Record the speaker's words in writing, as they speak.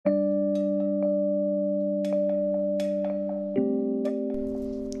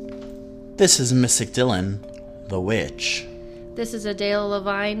This is Mystic Dylan, the Witch. This is Adela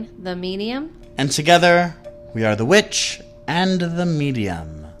Levine, the Medium. And together, we are the Witch and the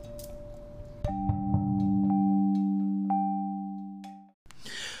Medium.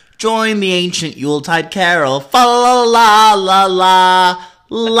 Join the ancient Yuletide carol. Fa la la la la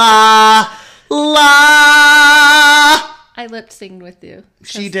la la. I lip-synced with you.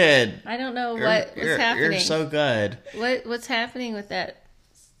 She did. I don't know what's happening. You're so good. What's happening with that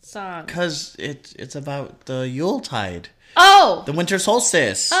song? Because it's about the Yuletide. Oh! The winter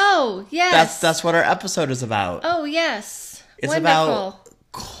solstice. Oh, yes. That's what our episode is about. Oh, yes. It's Wonderful. about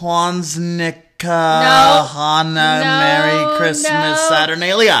Kwanzaa, No. Hanukkah, No, Merry Christmas, no.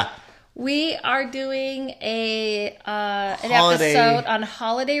 Saturnalia. We are doing an Holiday. episode on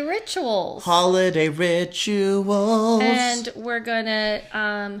holiday rituals. Holiday rituals. And we're gonna,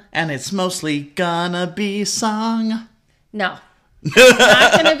 And it's mostly gonna be sung. no.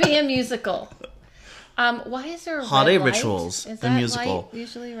 Not gonna be a musical. Why is there a Holiday red light? Rituals, Is the that musical. light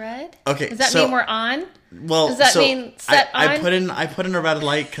usually red? Okay, Does that so- mean we're on? Well, Does that mean set I on? put in a red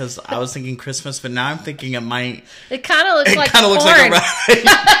light because I was thinking Christmas, but now I'm thinking it might. It kind of looks It like kind of looks corn. like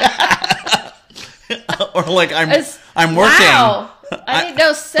a red. Or like I'm working. Wow. I didn't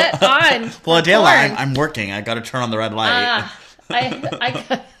know set on. Well, for Adela, corn. I'm working. I got to turn on the red light.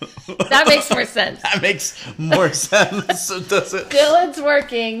 That makes more sense. That makes more sense, does it? Dylan's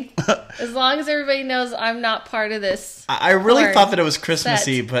working. As long as everybody knows I'm not part of this. I really corn thought that it was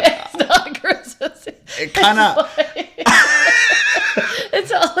Christmassy, set. but It's not Christmassy. it kind of. It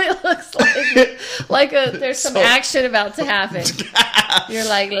totally looks like there's some action about to happen. You're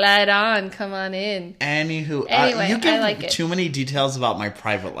like, light on, come on in. Anywho, Anyway, you give I like it. too many details about my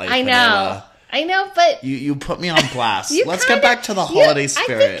private life. I know. Adela. I know, but You put me on blast. you Let's kinda- get back to the holiday I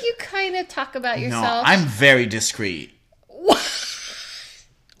spirit. think you kind of talk about No, yourself. I'm very discreet.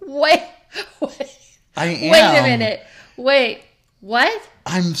 Wait. I am. Wait a minute. Wait. What?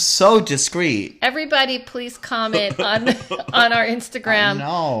 I'm so discreet. Everybody, please comment on our Instagram.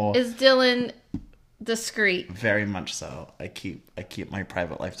 No, Is Dylan discreet? very much so. I keep my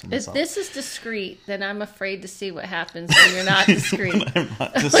private life to If myself. this is discreet, then I'm afraid to see what happens when you're not discreet. I'm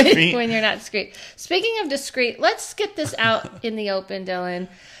not discreet. When you're not discreet. Speaking of discreet, let's get this out in the open, Dylan.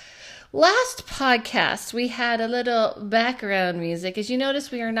 Last podcast, we had a little background music. As you notice,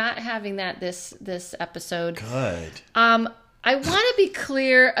 we are not having that this episode. Good. I want to be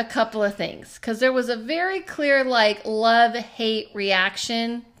clear a couple of things because there was a very clear love-hate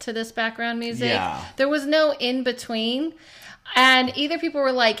reaction to this background music. Yeah. There was no in between. And either people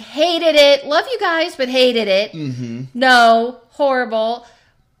were like, hated it, love you guys, but hated it. Mm-hmm. No, horrible.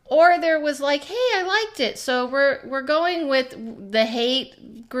 Or there was like, hey, I liked it. So we're going with the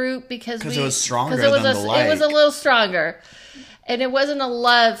hate group because it was stronger it was than the like. It was a little stronger. And it wasn't a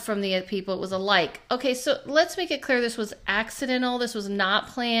love from the people. It was a like. Okay, so let's make it clear this was accidental. This was not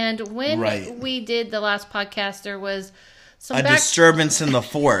planned. When we did the last podcast, there was some disturbance in the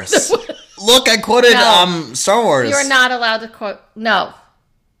force. Look, I quoted Star Wars. You're not allowed to quote. No.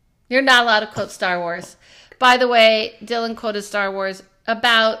 You're not allowed to quote Star Wars. By the way, Dylan quoted Star Wars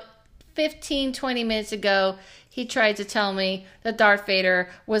about 15, 20 minutes ago. He tried to tell me that Darth Vader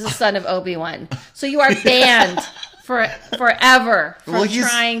was the son of Obi-Wan. So you are banned forever from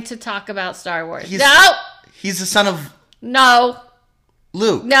trying to talk about Star Wars. No! He's the son of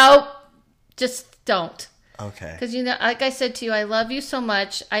Luke. No. Just don't. Okay. Because, like I said to you, I love you so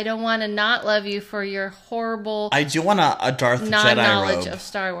much. I don't want to not love you for your horrible I do want a Darth Jedi non-knowledge robe. of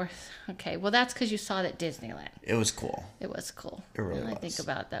Star Wars. Okay, well, that's because you saw it at Disneyland. It was cool. It was cool. It really was. I think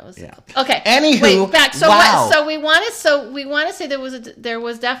about that was Yeah. cool. Okay. Anywho, wait, back. So wow. we want to say there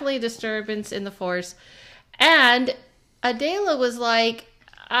was definitely a disturbance in the force, and Adela was like,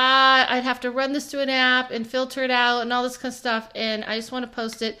 I'd have to run this through an app and filter it out and all this kind of stuff, and I just want to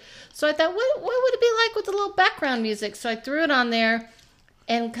post it. So I thought, what would it be like with a little background music? So I threw it on there,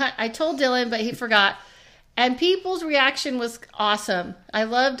 and I told Dylan, but he forgot. And people's reaction was awesome. I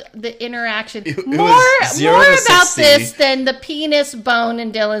loved the interaction. More about 60. this than the penis bone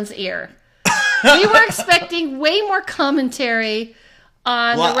in Dylan's ear. We were expecting way more commentary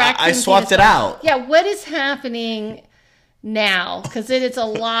on the raccoon. I swapped penis it bone. out. Yeah, what is happening now? Because it's a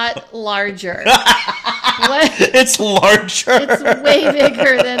lot larger. It's larger. It's way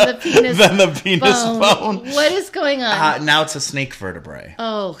bigger than the penis bone. What is going on? Now it's a snake vertebrae.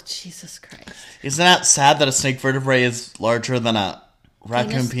 Oh, Jesus Christ. Isn't that sad that a snake vertebrae is larger than a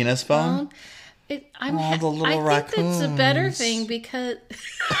raccoon penis bone? The little I think that's a better thing because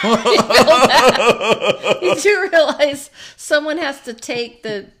you do realize someone has to take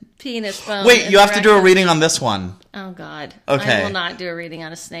the penis bone. Wait, you have to do a reading on this one. Oh, God. Okay. I will not do a reading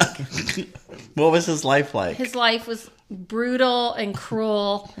on a snake. What was his life like? His life was brutal and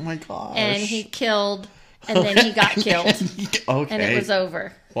cruel. Oh, my gosh. And he killed, and then he got killed. Okay. And it was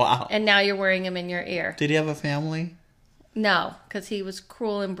over. Wow. And now you're wearing him in your ear. Did he have a family? No, because he was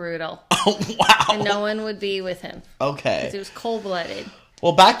cruel and brutal. Oh, wow. And no one would be with him. Okay. Because he was cold-blooded.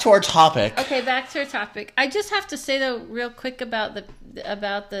 Well, back to our topic. Okay, back to our topic. I just have to say, though, real quick about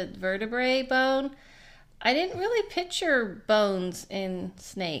the vertebrae bone. I didn't really picture bones in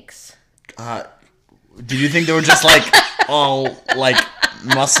snakes. Did you think they were just like all like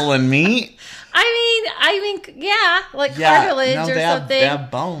muscle and meat? I mean, yeah, like cartilage or something. They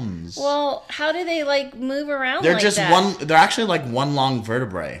have bones. Well, how do they like move around? They're like just that? They're actually like one long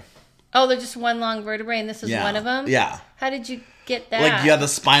vertebrae. Oh, they're just one long vertebrae, and this is one of them. Yeah. How did you get that? Like you have the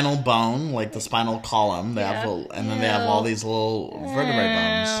spinal bone, like the spinal column. They have, and then they have all these little vertebrae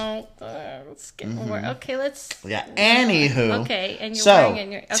bones. Let's get more. Okay, let's. Yeah. Anywho. Okay, and you're wearing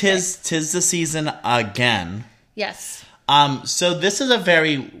in your. Okay. Tis the season again. Yes. So this is a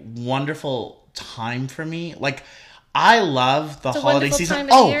very wonderful time for me. Like, I love the holiday season.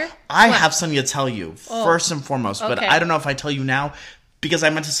 I have something to tell you first and foremost, but I don't know if I tell you now because I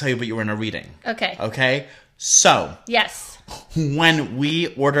meant to tell you, but you were in a reading. Okay. Okay. So. Yes. When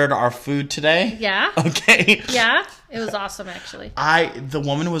we ordered our food today. Yeah. Okay. Yeah. It was awesome, actually. The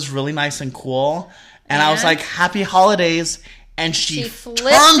woman was really nice and cool, and I was like, "Happy holidays," and she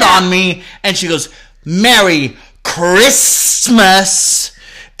turned on me and she goes, "Merry Christmas,"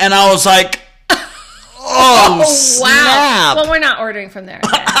 and I was like, "Oh snap!" Wow. Well, we're not ordering from there.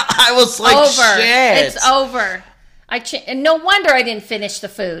 I was like, over. "Shit, it's over." And no wonder I didn't finish the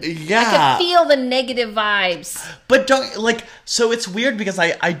food. Yeah. I could feel the negative vibes. But so it's weird because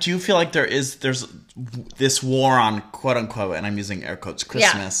I do feel like there's this war on quote unquote, and I'm using air quotes,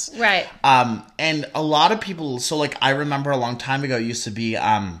 Christmas. Yeah, right. And a lot of people, so like I remember a long time ago it used to be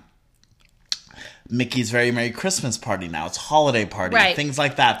Mickey's Very Merry Christmas Party. Now it's holiday party, things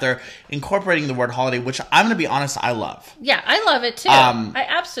like that. They're incorporating the word holiday, which I'm going to be honest, I love. Yeah, I love it too. I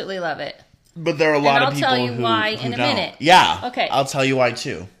absolutely love it. But there are a lot of people who I'll tell you why in a minute. Yeah. Okay. I'll tell you why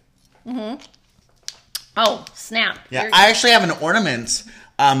too. Mm-hmm. Oh, snap. Yeah, I actually have an ornament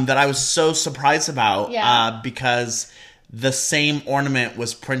that I was so surprised about because the same ornament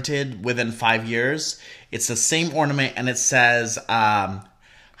was printed within 5 years. It's the same ornament and it says, have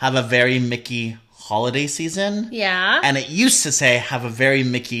a very Mickey holiday season. Yeah. And it used to say, have a very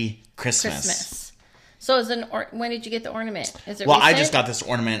Mickey Christmas. So when did you get the ornament? Is it Well, recent? I just got this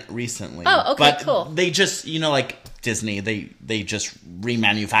ornament recently. Oh, okay, cool. They just, like Disney, they just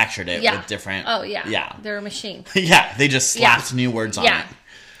remanufactured it with different... Oh, yeah. Yeah. They're a machine. Yeah, they just slapped new words on it.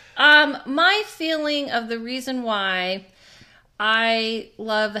 My feeling of the reason why I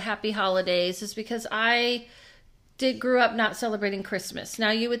love the Happy Holidays is because I grew up not celebrating Christmas. Now,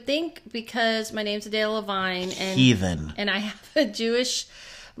 you would think because my name's Adela Vine and... Heathen. And I have a Jewish...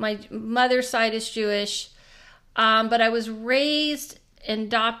 My mother's side is Jewish, but I was raised and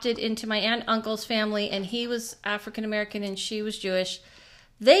adopted into my aunt and uncle's family, and he was African American and she was Jewish.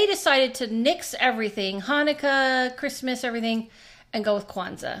 They decided to nix everything, Hanukkah, Christmas, everything, and go with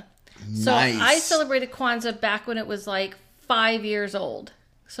Kwanzaa. Nice. So I celebrated Kwanzaa back when it was like 5 years old.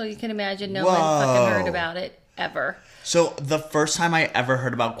 So you can imagine no one fucking heard about it ever. So the first time I ever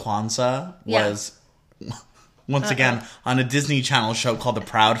heard about Kwanzaa was... Once again, on a Disney Channel show called The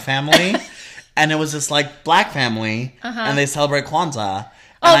Proud Family. And it was this, like, black family. And they celebrate Kwanzaa.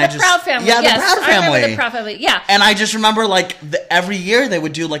 And Proud Family. Yeah, yes. The Proud Family. I remember The Proud Family, yeah. And I just remember, like, every year they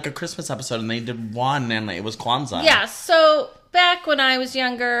would do, like, a Christmas episode. And they did one, and it was Kwanzaa. Yeah, so back when I was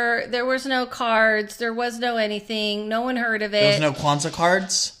younger, there was no cards. There was no anything. No one heard of it. There was no Kwanzaa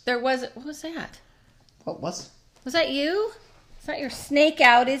cards? There was... What was that? What was? Was that you? It's not your snake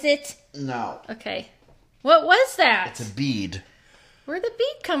out, is it? No. Okay. What was that? It's a bead. Where'd the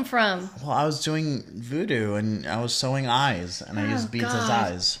bead come from? Well, I was doing voodoo, and I was sewing eyes, and I used beads as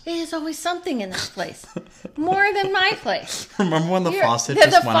eyes. There's always something in this place. More than my place. Remember when the faucet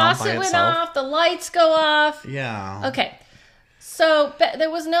just went off by itself? The faucet went off, the lights go off. Yeah. Okay. So there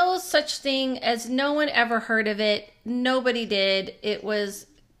was no such thing as no one ever heard of it. Nobody did. It was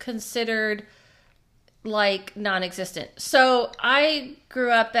considered... like non-existent. So I grew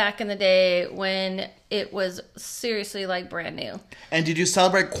up back in the day when it was seriously like brand new. And did you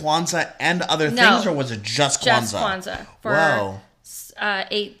celebrate Kwanzaa and other things, or was it just Kwanzaa? Just Kwanzaa. Whoa.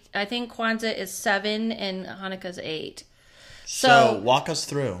 8. I think Kwanzaa is 7 and Hanukkah's 8. So walk us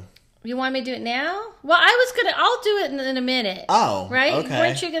through. You want me to do it now? Well, I'll do it in a minute. Oh, right? okay.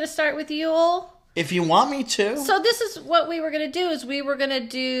 Weren't you going to start with Yule? If you want me to. So this is what we were going to do, is we were going to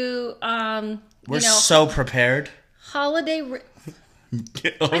do, we're so prepared. Holiday...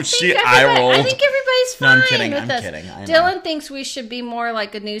 She eye rolled. I think everybody's fine. No, I'm kidding. With I'm us. kidding. I know. Dylan thinks we should be more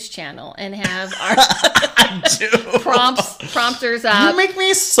like a news channel and have our prompters up. You make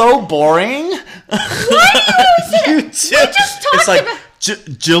me so boring. Why do you always say that? We just talked about...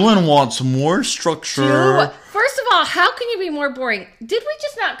 Dylan wants more structure. First of all, how can you be more boring? Did we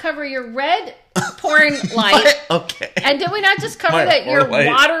just not cover your red porn light? Okay. And did we not just cover that your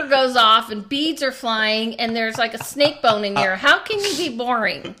water goes off and beads are flying and there's like a snake bone in here? How can you be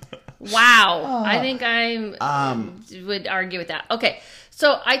boring? Wow. I think I would argue with that. Okay.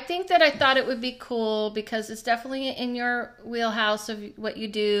 So I think that I thought it would be cool because it's definitely in your wheelhouse of what you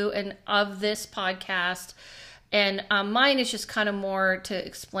do and of this podcast. And mine is just kind of more to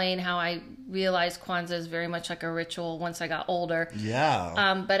explain how I realized Kwanzaa is very much like a ritual once I got older.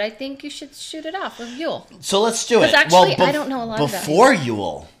 Yeah. But I think you should shoot it off with Yule. So let's do it. Actually, I don't know a lot about it. Before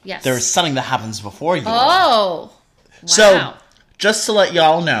Yule, yes, there's something that happens before Yule. Oh, wow. So, just to let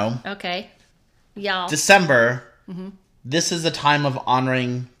y'all know. Okay. Y'all. December, this is a time of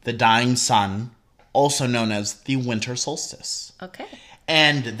honoring the dying sun, also known as the winter solstice. Okay.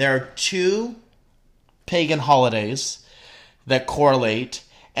 And there are two pagan holidays that correlate,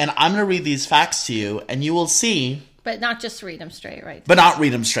 and I'm going to read these facts to you, and you will see. But not just read them straight, right? But not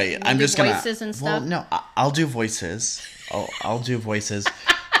read them straight. I'm just going to voices and stuff. Well, no, I'll do voices. I'll do voices,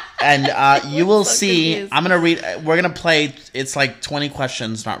 and you will see. Confused. I'm going to read. We're going to play. It's like 20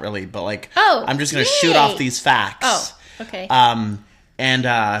 questions, not really, but like. Oh, I'm just going to shoot off these facts. Oh, okay.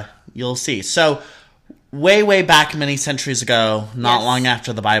 And you'll see. So. Way back many centuries ago, not long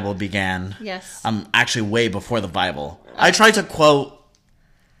after the Bible began. Yes. Actually, way before the Bible. Okay. I tried to quote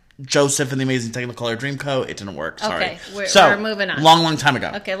Joseph in the Amazing Technicolor Dreamcoat. It didn't work. Sorry. Okay, we're moving on. Long time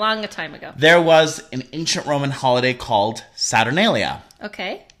ago. Okay, long time ago. There was an ancient Roman holiday called Saturnalia.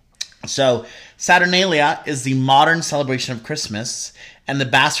 Okay. So, Saturnalia is the modern celebration of Christmas and the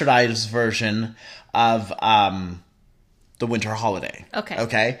bastardized version of the winter holiday.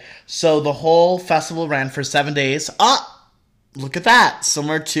 Okay. So the whole festival ran for 7 days. Look at that.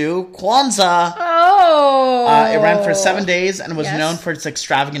 Similar to Kwanzaa. Oh. It ran for 7 days and was known for its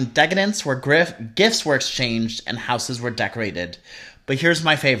extravagant decadence where gifts were exchanged and houses were decorated. But here's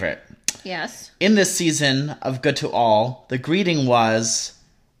my favorite. Yes. In this season of Good to All, the greeting was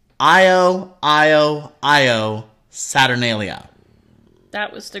Io, Io, Io, Saturnalia.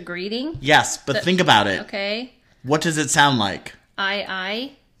 That was the greeting? Yes, but think about it. Okay. What does it sound like?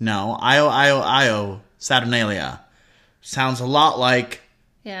 I. No, Io, Io, Io, Saturnalia. Sounds a lot like...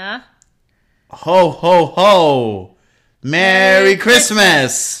 Yeah. Ho, ho, ho. Merry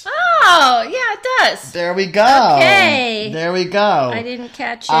Christmas. Oh, yeah, it does. There we go. Okay. There we go. I didn't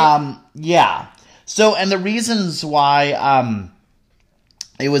catch it. Yeah. So, and the reasons why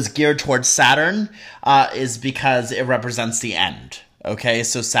it was geared towards Saturn is because it represents the end. Okay,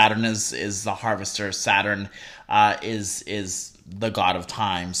 so Saturn is the harvester. Saturn is the god of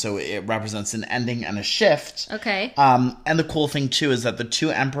time. So it represents an ending and a shift. Okay. And the cool thing, too, is that the two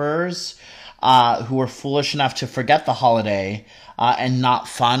emperors who were foolish enough to forget the holiday and not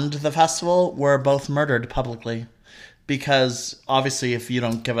fund the festival were both murdered publicly. Because, obviously, if you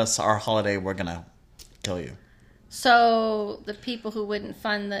don't give us our holiday, we're going to kill you. So the people who wouldn't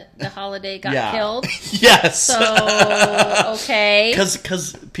fund the holiday got killed? Yes. So, okay.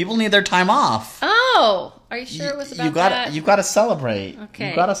 Because people need their time off. Oh, are you sure it was about that? You got to celebrate. Okay.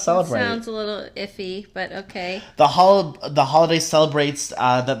 You got to celebrate. That sounds a little iffy, but okay. The holiday celebrates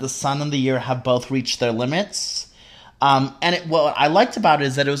that the sun and the year have both reached their limits. And what I liked about it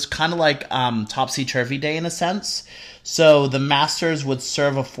is that it was kind of like Topsy-Turvy Day in a sense. So the masters would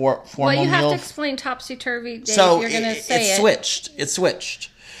serve a formal meal. Well, you have to explain Topsy-Turvy Day so if you're going to say it. It's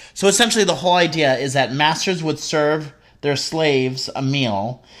switched. So essentially the whole idea is that masters would serve their slaves a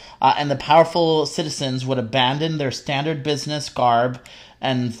meal, and the powerful citizens would abandon their standard business garb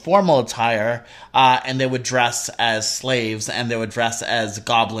and formal attire, and they would dress as slaves, and they would dress as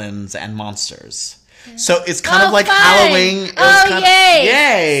goblins and monsters. So it's kind of like fun. Halloween.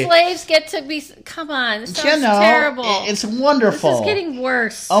 Yay! Slaves get to be... Come on, this sounds terrible. It's wonderful. This is getting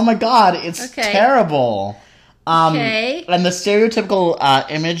worse. Oh my god, it's terrible. Okay. And the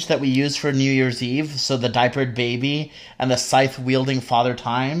stereotypical image that we use for New Year's Eve, so the diapered baby and the scythe-wielding Father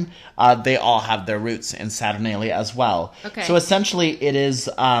Time, they all have their roots in Saturnalia as well. Okay. So essentially it is...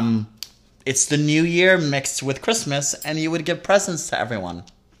 it's the New Year mixed with Christmas, and you would give presents to everyone.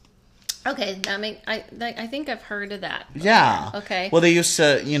 Okay, I think I've heard of that. Yeah. Okay. Well, they used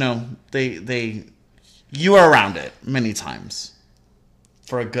to, you were around it many times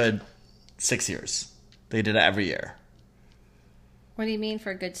for a good 6 years. They did it every year. What do you mean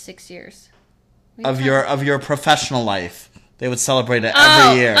for a good 6 years? Of your professional life. They would celebrate it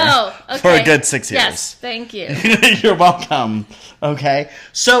every year okay. for a good 6 years. Yes, thank you. You're welcome. Okay,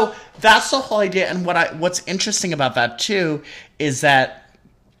 so that's the whole idea. And what's interesting about that too is that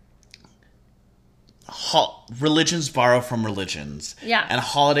religions borrow from religions. Yeah. And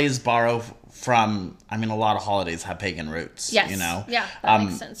holidays borrow from, I mean, a lot of holidays have pagan roots. Yes. You know? Yeah, that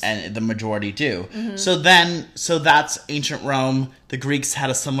makes sense. And the majority do. Mm-hmm. So that's ancient Rome. The Greeks had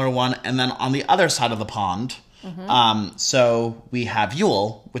a similar one. And then on the other side of the pond, so we have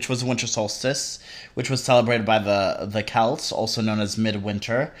Yule, which was the winter solstice, which was celebrated by the Celts, also known as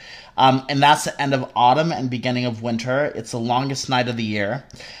midwinter. And that's the end of autumn and beginning of winter. It's the longest night of the year.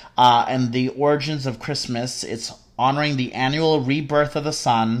 And the origins of Christmas, it's honoring the annual rebirth of the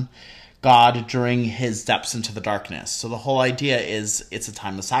sun God during his depths into the darkness. So the whole idea is it's a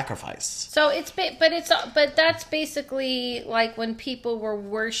time of sacrifice. So but that's basically like when people were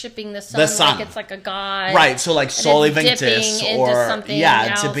worshiping the sun. Like it's like a god. Right, so like Sol Invictus or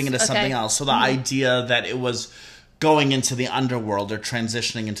dipping into something else. So the idea that it was going into the underworld or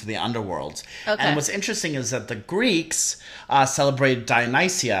transitioning into the underworld. Okay. And what's interesting is that the Greeks celebrated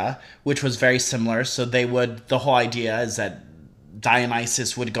Dionysia, which was very similar. So the whole idea is that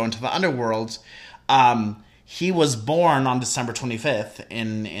Dionysus would go into the underworld. He was born on December 25th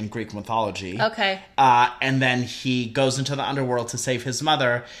in Greek mythology. Okay. And then he goes into the underworld to save his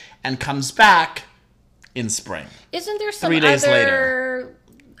mother and comes back in spring. Isn't there some 3 days later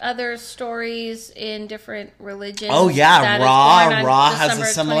other stories in different religions? Oh yeah, Ra has a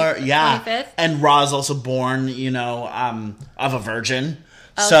similar 25th? And Ra is also born, of a virgin.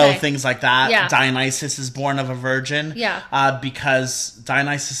 Okay. So things like that. Yeah. Dionysus is born of a virgin. Yeah. Because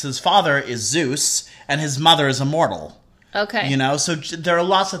Dionysus's father is Zeus and his mother is immortal. Okay. So there are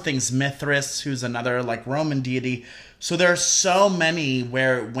lots of things. Mithras, who's another like Roman deity. So there are so many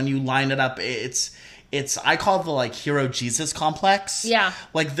where when you line it up, it's I call it the like hero Jesus complex. Yeah.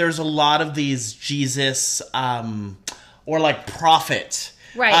 Like there's a lot of these Jesus or like prophet.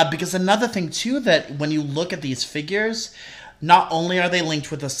 Right. Because another thing too that when you look at these figures, not only are they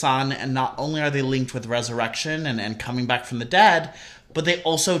linked with the sun and not only are they linked with resurrection and coming back from the dead, but they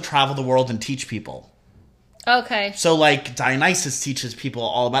also travel the world and teach people. Okay. So like Dionysus teaches people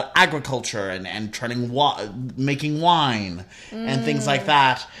all about agriculture and making wine and things like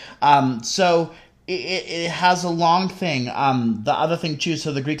that. So it has a long thing. The other thing too,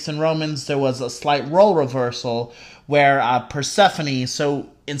 so the Greeks and Romans, there was a slight role reversal where Persephone, so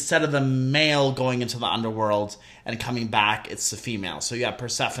instead of the male going into the underworld and coming back, it's the female. So you have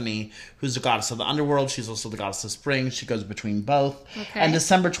Persephone, who's the goddess of the underworld. She's also the goddess of spring. She goes between both. Okay. And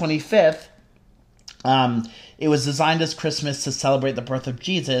December 25th, it was designed as Christmas to celebrate the birth of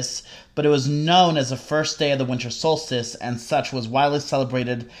Jesus, but it was known as the first day of the winter solstice, and such was widely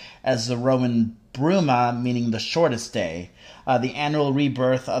celebrated as the Roman Bruma, meaning the shortest day. The annual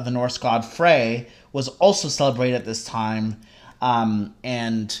rebirth of the Norse god Frey was also celebrated at this time,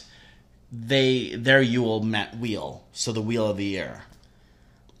 and their Yule meant wheel, so the wheel of the year.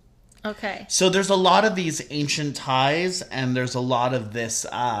 Okay. So there's a lot of these ancient ties, and there's a lot of this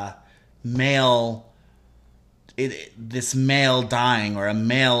male dying or a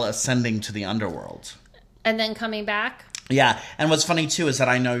male ascending to the underworld, and then coming back. Yeah, and what's funny too is that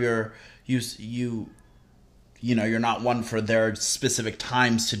I know you're not one for their specific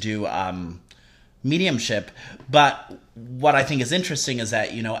times to do mediumship, but what I think is interesting is that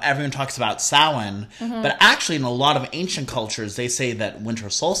everyone talks about Samhain, but actually in a lot of ancient cultures they say that winter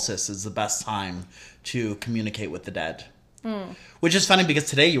solstice is the best time to communicate with the dead. Which is funny because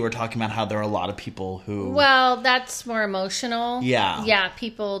today you were talking about how there are a lot of people who... Well, that's more emotional. Yeah. Yeah,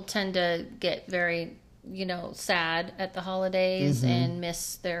 people tend to get very, sad at the holidays and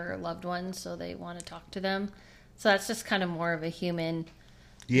miss their loved ones, so they want to talk to them. So that's just kind of more of a human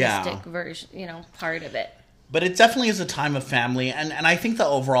mystic version, part of it. But it definitely is a time of family. And I think the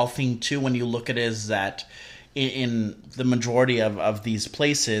overall thing, too, when you look at it is that in the majority of these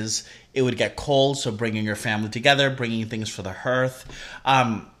places, it would get cold, so bringing your family together, bringing things for the hearth.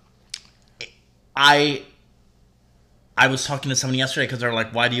 I was talking to someone yesterday because they're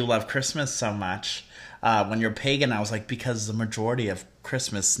like, why do you love Christmas so much when you're pagan? I was like, because the majority of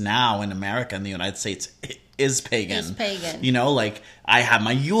Christmas now in America and the United States is pagan. Is pagan. Like I have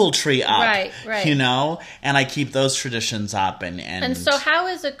my Yule tree up. Right. And I keep those traditions up. And so how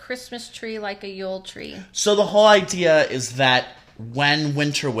is a Christmas tree like a Yule tree? So the whole idea is that when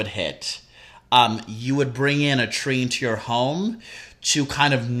winter would hit, you would bring in a tree into your home to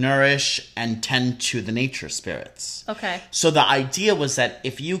kind of nourish and tend to the nature spirits. Okay. So the idea was that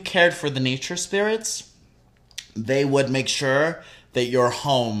if you cared for the nature spirits, they would make sure that your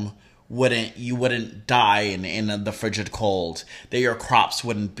home wouldn't die in the frigid cold, that your crops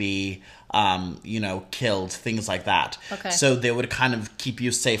wouldn't be killed, things like that. Okay. So they would kind of keep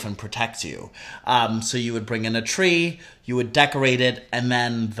you safe and protect you. So you would bring in a tree, you would decorate it, and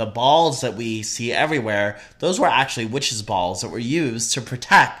then the balls that we see everywhere, those were actually witches' balls that were used to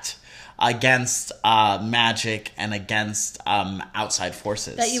protect against magic and against outside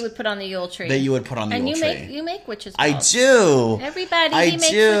forces. That you would put on the Yule tree. And you make witches' balls. I do. Everybody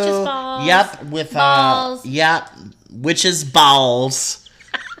makes witches' balls. Yep, with balls. Witches' balls.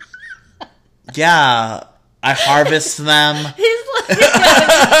 Yeah, I harvest them. He's like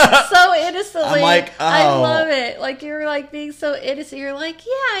so innocently. I'm like, oh. I love it. Like you're like being so innocent. You're like,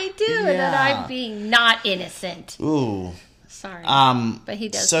 yeah, I do, and then I'm being not innocent. Ooh. Sorry. But he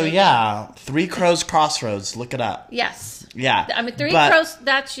does. So yeah, Three Crows Crossroads. Look it up. Yes. Yeah. I mean, Three Crows.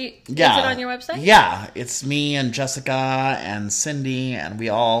 That's you. Yeah. Is it on your website? Yeah, it's me and Jessica and Cindy, and we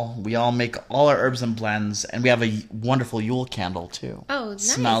all make all our herbs and blends, and we have a wonderful Yule candle too. Oh,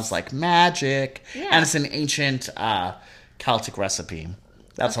 nice. Smells like magic, yeah. And it's an ancient Celtic recipe.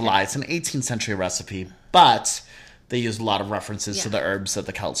 That's a lie. It's an 18th century recipe, but they used a lot of references to the herbs that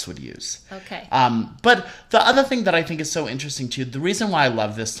the Celts would use. Okay. But the other thing that I think is so interesting too, the reason why I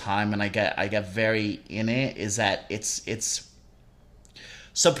love this time and I get very in it is that it's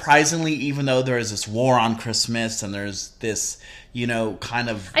surprisingly, even though there is this war on Christmas and there's this, kind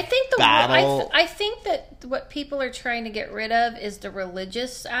of battle. I think that what people are trying to get rid of is the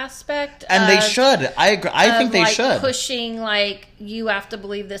religious aspect. And they should. I agree. I think they should. Pushing you have to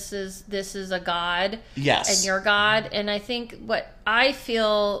believe this is a God. Yes. And your God. And I think what I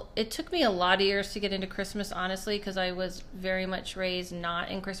feel, it took me a lot of years to get into Christmas, honestly, because I was very much raised not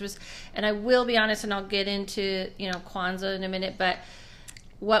in Christmas. And I will be honest, and I'll get into, Kwanzaa in a minute, but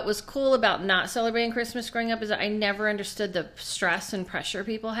what was cool about not celebrating Christmas growing up is that I never understood the stress and pressure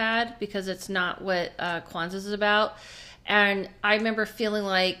people had, because it's not what Kwanzaa is about. And I remember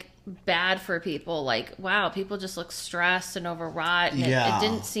feeling bad for people, wow, people just look stressed and overwrought, and it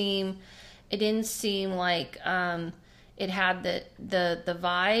didn't seem like it had the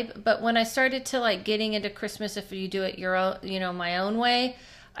vibe. But when I started to getting into Christmas, if you do it your own, my own way,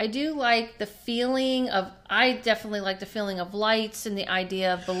 I do like the feeling of, I definitely like the feeling of lights and the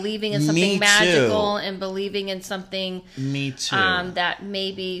idea of believing in something magical and believing in something that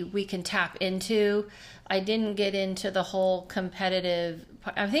maybe we can tap into. I didn't get into the whole competitive.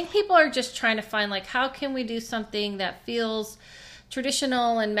 I think people are just trying to find how can we do something that feels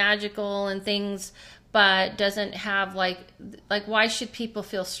traditional and magical and things, but doesn't have why should people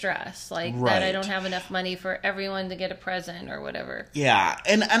feel stressed that I don't have enough money for everyone to get a present or whatever. Yeah,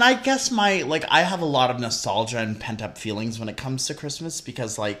 and I guess I have a lot of nostalgia and pent up feelings when it comes to Christmas,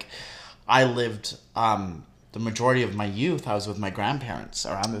 because I lived the majority of my youth, I was with my grandparents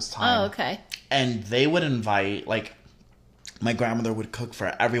around this time. Oh, okay. And they would invite my grandmother would cook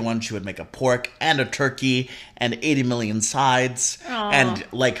for everyone. She would make a pork and a turkey and 80 million sides. Aww. And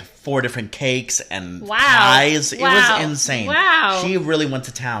 4 different cakes and pies. Wow. It was insane. Wow. She really went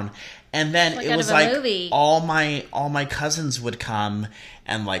to town. And then it was all my cousins would come,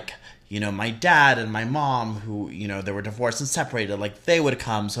 and my dad and my mom, who, they were divorced and separated, they would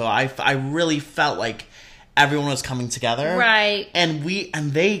come. So I really felt like everyone was coming together. Right. And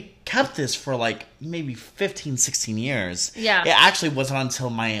they kept this for maybe 15, 16 years. Yeah. It actually wasn't until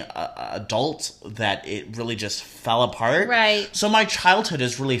my adult that it really just fell apart. Right. So my childhood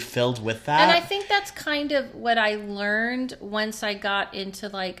is really filled with that. And I think that's kind of what I learned once I got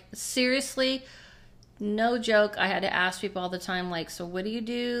into seriously, no joke, I had to ask people all the time, so what do you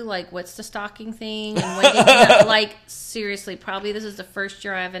do? What's the stocking thing? And when do you seriously, probably this is the first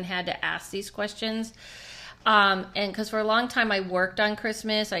year I haven't had to ask these questions. And because for a long time I worked on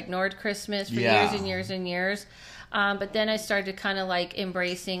Christmas, I ignored Christmas for years and years and years. But then I started kind of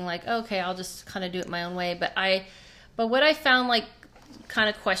embracing okay, I'll just kind of do it my own way. But what I found kind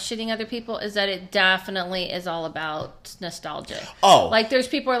of questioning other people is that it definitely is all about nostalgia. Oh. There's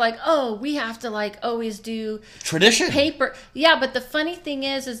people who are oh, we have to always do tradition. Paper. Yeah, but the funny thing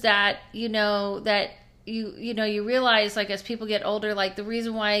is that, that you realize as people get older, the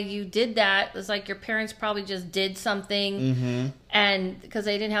reason why you did that is your parents probably just did something and because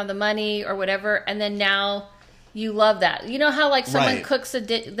they didn't have the money or whatever, and then now you love that. You know how like someone Right. cooks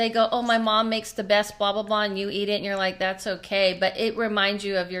they go, oh, my mom makes the best blah blah blah, and you eat it and you're like, that's okay, but it reminds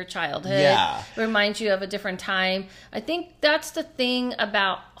you of your childhood. Yeah. It reminds you of a different time. I think that's the thing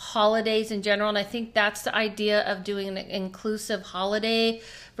about holidays in general, and I think that's the idea of doing an inclusive holiday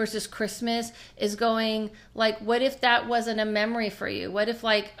versus Christmas, is going like, what if that wasn't a memory for you? What if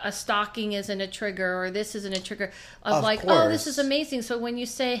like a stocking isn't a trigger, or this isn't a trigger of like, course. oh, this is amazing. So when you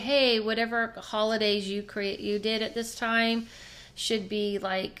say, hey, whatever holidays you did at this time should be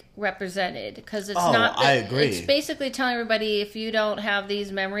like represented, because it's not. I agree. It's basically telling everybody, if you don't have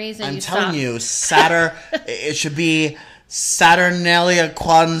these memories, and I'm you telling stop. you, it should be Saturnalia,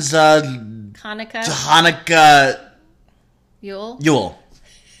 Kwanzaa, Hanukkah, Hanukkah, Yule.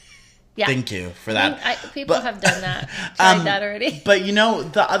 Yeah. Thank you for that. People have done that. Tried that already. But you know,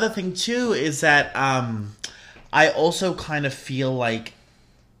 the other thing too is that I also kind of feel like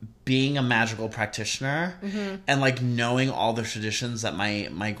being a magical practitioner and like knowing all the traditions that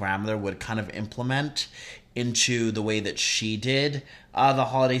my grandmother would kind of implement into the way that she did the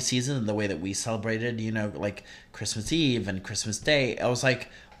holiday season and the way that we celebrated, you know, like Christmas Eve and Christmas Day. I was like,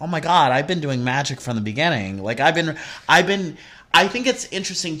 oh my God, I've been doing magic from the beginning. Like I think it's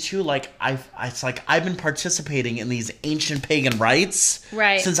interesting too. Like I've been participating in these ancient pagan rites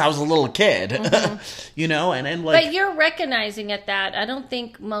since I was a little kid, you know, and like. But you're recognizing at that. I don't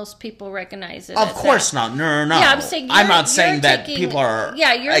think most people recognize it. Of course not. No. Yeah, I'm saying. I'm not saying that people are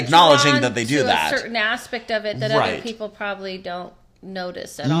you're acknowledging that they do to that. A certain aspect of it that Right. other people probably don't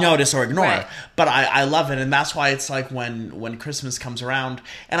notice at all. Notice or ignore. Right. But I love it, and that's why it's like when Christmas comes around,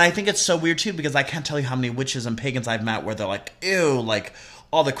 and I think it's so weird too, because I can't tell you how many witches and pagans I've met where they're like, ew, like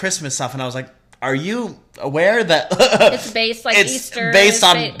all the Christmas stuff, and I was like, are you aware that it's based like it's Easter, based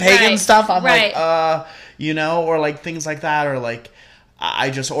on pagan stuff? I'm right. like, you know, or like things like that, or like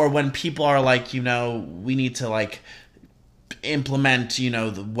or when people are like, you know, we need to like implement, you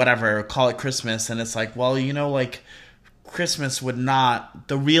know, whatever, call it Christmas, and it's like, well, you know, like Christmas would not,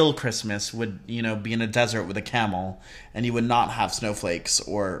 the real Christmas would, you know, be in a desert with a camel, and you would not have snowflakes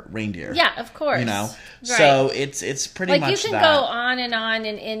or reindeer. Yeah, of course. You know? Right. So it's pretty like much you can that. go on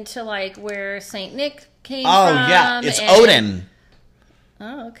and into like where Saint Nick came from. Oh, yeah. It's Odin.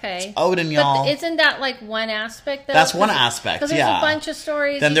 Oh, okay. It's Odin, y'all. But isn't that like one aspect though? That's one aspect, Because there's a bunch of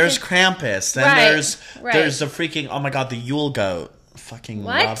stories. Then there's Krampus. Then there's the freaking, oh my God, the Yule goat. Fucking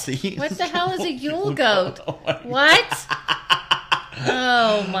love the What the hell is a Yule goat? What?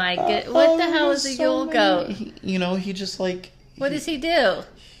 Oh my god! What the hell is a Yule goat? You know, he just like. What does he do?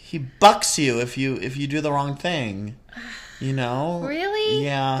 He bucks you if you do the wrong thing. You know? Really?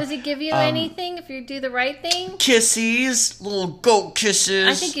 Yeah. Does he give you anything if you do the right thing? Kisses, little goat kisses.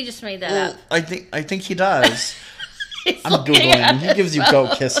 I think you just made that up. I think he does. I'm Googling. He gives you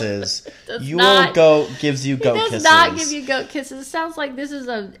goat kisses. Yule goat gives you goat kisses. He does not give you goat kisses. It sounds like this is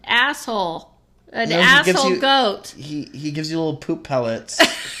an asshole. Asshole goat. He gives you little poop pellets.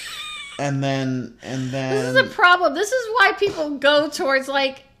 and then this is a problem. This is why people go towards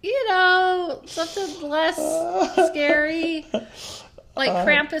like, you know, something less scary. Like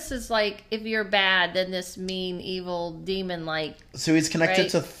Krampus is like, if you're bad, then this mean, evil demon like. So he's connected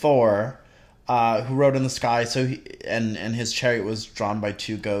to Thor, who rode in the sky. So and his chariot was drawn by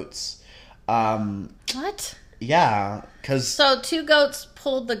two goats. What? Yeah, because so two goats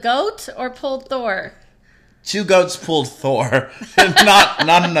pulled the goat or pulled Thor? Two goats pulled Thor,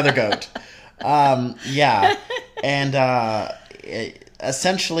 not another goat. Yeah, and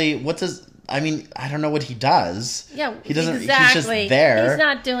essentially, I don't know what he does. Yeah, he doesn't. Exactly. He's just there. He's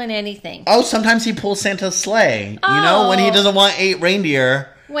not doing anything. Oh, sometimes he pulls Santa's sleigh. Oh. You know, when he doesn't want 8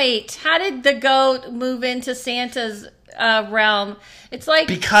 reindeer. Wait, how did the goat move into Santa's realm? It's like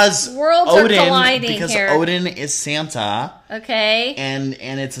because worlds Odin, are colliding because here. Odin is Santa. Okay. And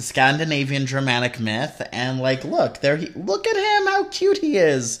it's a Scandinavian Germanic myth, and like look at him, how cute he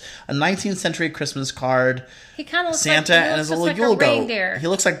is. A 19th century Christmas card. He kind of looks Santa like, and his little Yule goat. He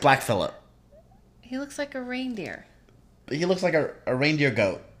looks like Black Phillip. He looks like a reindeer. He looks like a reindeer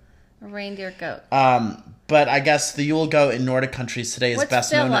goat. A reindeer goat. But I guess the Yule goat in Nordic countries today is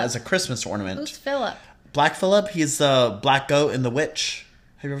best known as a Christmas ornament. Who's Philip? Black Phillip. He's the black goat in The Witch.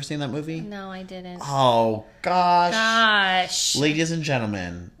 Have you ever seen that movie? No, I didn't. Oh, gosh. Ladies and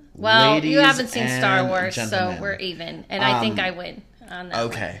gentlemen. Well, you haven't seen Star Wars, so we're even. And I think I win on that.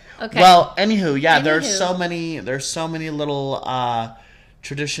 Okay. Well, anywho, yeah, there's so many little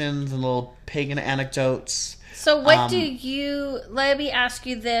traditions and little pagan anecdotes. So what do you, let me ask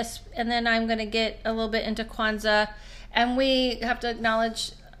you this, and then I'm going to get a little bit into Kwanzaa, and we have to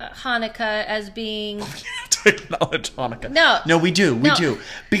acknowledge Hanukkah as being... We have to acknowledge Hanukkah. No, we do.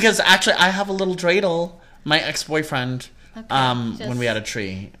 Because actually I have a little dreidel My ex-boyfriend, when we had a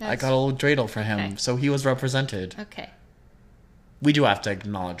tree, I got a little dreidel for him, so he was represented. Okay. We do have to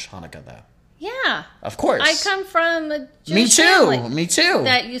acknowledge Hanukkah, though. Yeah. Of course. I come from a Jewish family. Me too.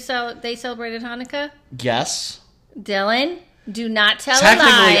 That they celebrated Hanukkah? Yes. Dylan, do not tell a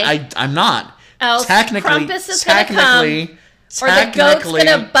Technically, lie. I'm not. Else Krampus is going to come, or the goat's going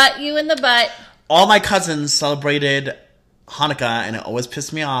to butt you in the butt. All my cousins celebrated Hanukkah, and it always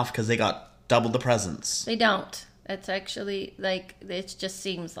pissed me off because they got double the presents. They don't. It's actually, like, it just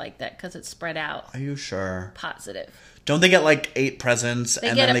seems like that because it's spread out. Are you sure? Positive. Don't they get, like, 8 presents,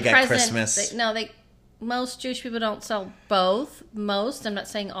 and then they get Christmas? Most Jewish people don't sell both. Most, I'm not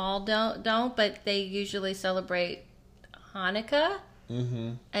saying all don't, but they usually celebrate Hanukkah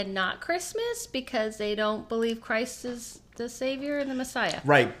and not Christmas because they don't believe Christ is the Savior and the Messiah.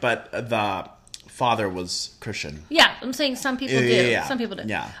 Right, but the father was Christian. Yeah, I'm saying some people do. Yeah. Some people do.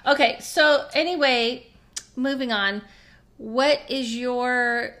 Yeah. Okay, so anyway, moving on. What is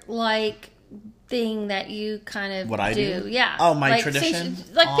your, like, thing that you kind of what I do? Yeah. Oh, my tradition?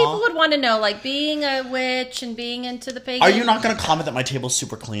 People would want to know, like, being a witch and being into the pagan. Are you not going to comment that my table's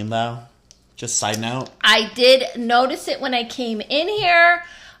super clean, though? Just side note. I did notice it when I came in here.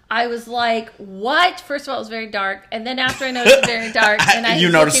 I was like, what? First of all, it was very dark. And then after I noticed it very dark. And you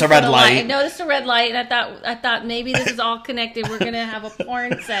noticed a red light. I noticed a red light, and I thought maybe this is all connected. We're going to have a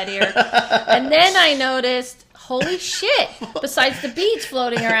porn set here. And then I noticed, holy shit, besides the beads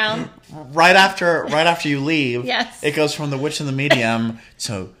floating around. Right after you leave, yes. It goes from the witch and the medium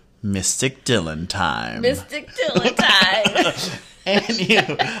to Mystic Dylan time. Mystic Dylan time. And you,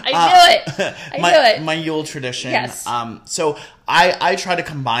 I knew it. My Yule tradition. Yes. So I try to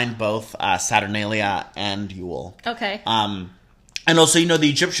combine both Saturnalia and Yule. Okay. And also, the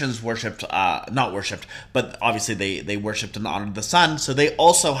Egyptians not worshipped, but obviously they worshipped in honor of the sun. So they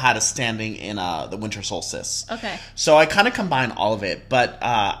also had a standing in the winter solstice. Okay. So I kind of combine all of it, but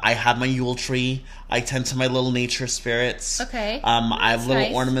I have my Yule tree. I tend to my little nature spirits. Okay. I have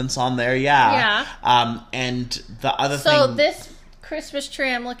little ornaments on there. Yeah. Yeah. And the other thing. So this Christmas tree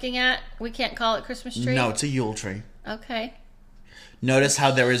I'm looking at, we can't call it Christmas tree? No, it's a Yule tree. Okay. Notice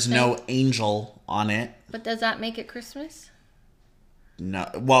how there is no angel on it. But does that make it Christmas? No.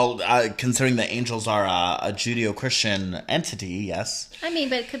 Well, considering the angels are a Judeo-Christian entity, yes. I mean,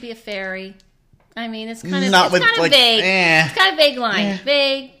 but it could be a fairy. I mean, it's kind of vague. It's kind of vague line.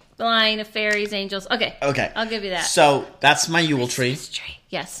 Vague line of fairies, angels. Okay. I'll give you that. So that's my Yule tree.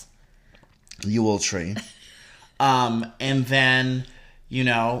 Yes. Yule tree. And then,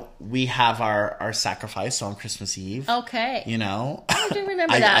 we have our sacrifice on Christmas Eve. Okay. I do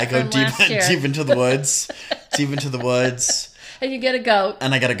remember that. I go deep into the woods. Deep into the woods. And you get a goat.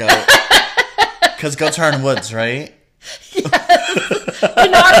 And I get a goat. Because goats are in woods, right? Yes.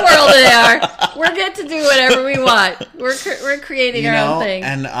 In our world they are. We're good to do whatever we want. We're creating our own thing.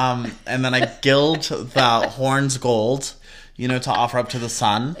 And then I gild the horns gold. To offer up to the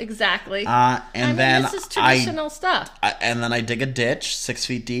sun. Exactly. Then this is traditional stuff. And then I dig a ditch 6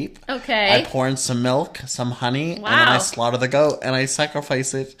 feet deep. Okay. I pour in some milk, some honey, wow. And then I slaughter the goat and I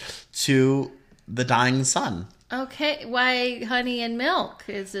sacrifice it to the dying sun. Okay. Why honey and milk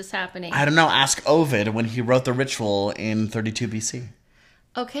is this happening? I don't know. Ask Ovid when he wrote the ritual in 32 BC.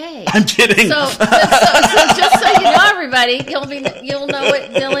 Okay. I'm kidding. So just so you know, everybody, you'll know what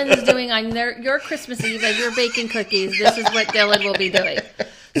Dylan is doing on your Christmas Eve as you're baking cookies. This is what Dylan will be doing.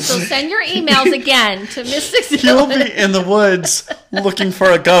 So send your emails again to Mystic Dylan. You'll be in the woods looking for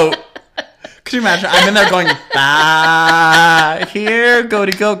a goat. Could you imagine? I'm in there going, bah, here,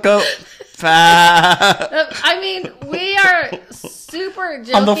 goaty goat, goat. Bah. I mean, we are super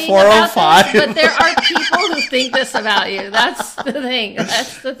joking on the 405. about this, but there are people who think this about you. That's the thing.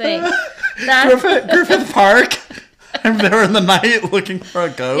 Griffith Park. I'm there in the night looking for a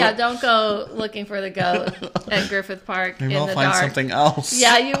goat. Yeah, don't go looking for the goat at Griffith Park. Maybe in I'll the find dark. something else.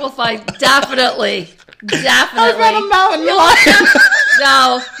 Yeah, you will find definitely. I found a mountain lion.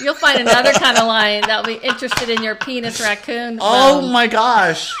 No, you'll find another kind of lion that'll be interested in your penis raccoon. Oh my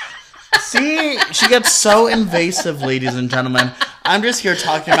gosh. See, she gets so invasive, ladies and gentlemen. I'm just here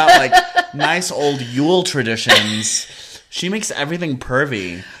talking about nice old Yule traditions. She makes everything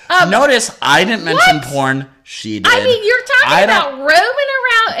pervy. Notice I didn't mention porn. She did. I mean, you're talking about roaming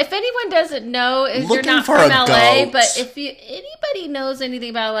around. If anyone doesn't know, you're not from LA, but if anybody knows anything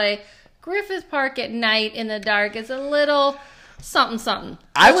about Griffith Park at night in the dark is a little something, something.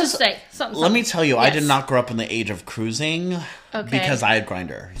 I Let's was just say something. Let me tell you, Yes. I did not grow up in the age of cruising because I had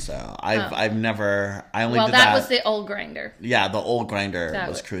Grindr. So I've never. I only did that. That was the old Grindr. Yeah, the old Grindr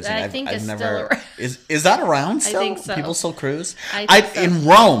was cruising. I think it's never, still around. Is that around still? I think so. People still cruise? I think so. In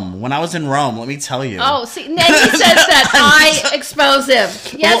Rome, when I was in Rome, let me tell you. Oh, see, Nettie says that I expose him.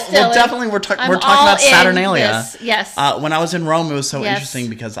 Yes, well, definitely we're talking about Saturnalia. Yes. When I was in Rome, it was so Yes. interesting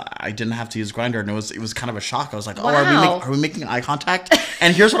because I didn't have to use Grindr, and it was kind of a shock. I was like, oh, Wow. are we making eye contact?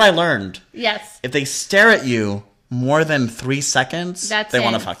 And here's what I learned. Yes. If they stare at you more than 3 seconds, they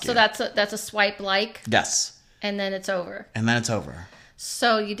want to fuck you. So that's a swipe like. Yes. And then it's over. And then it's over.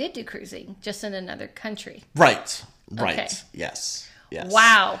 So you did do cruising, just in another country. Right. Okay. Yes.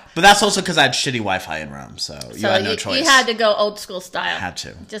 Wow. But that's also because I had shitty Wi-Fi in Rome, so you had no choice. You had to go old school style. Had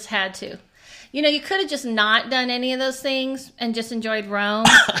to. Just had to. You know, you could have just not done any of those things and just enjoyed Rome.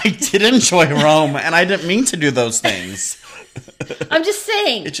 I did enjoy Rome, and I didn't mean to do those things. I'm just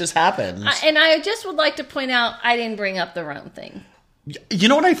saying. It just happened. And I just would like to point out, I didn't bring up the Rome thing. You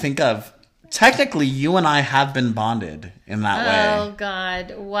know what I think of? Technically, you and I have been bonded in that way. Oh,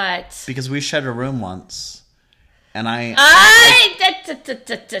 God. What? Because we shared a room once. And I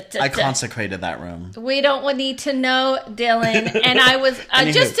consecrated that room. We don't need to know, Dylan. And I was,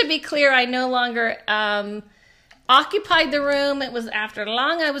 just to be clear, I no longer occupied the room. It was after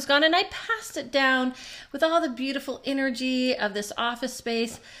long I was gone, and I passed it down with all the beautiful energy of this office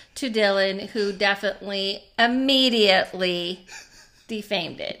space to Dylan, who definitely immediately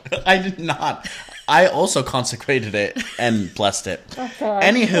defamed it. I did not. I also consecrated it and blessed it. Okay.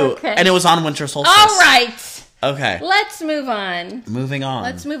 Anywho, and it was on winter solstice. All right. Okay. Let's move on. Moving on.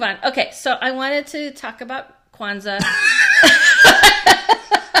 Let's move on. Okay, so I wanted to talk about Kwanzaa.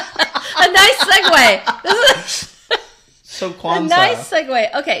 A nice segue. So Kwanzaa. A nice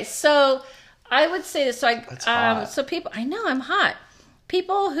segue. Okay, so I would say this. So hot. So people, I know I'm hot.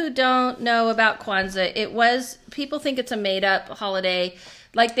 People who don't know about Kwanzaa, people think it's a made-up holiday.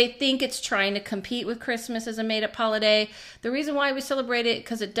 Like, they think it's trying to compete with Christmas as a made-up holiday. The reason why we celebrate it,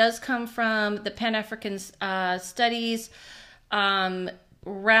 because it does come from the Pan-African Studies realm,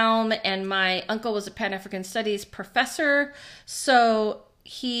 and my uncle was a Pan-African Studies professor, so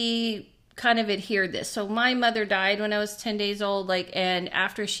he kind of adhered this. So my mother died when I was 10 days old, and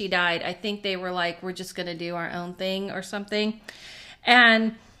after she died, I think they were like, we're just going to do our own thing or something.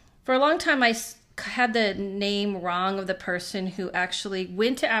 And for a long time, I had the name wrong of the person who actually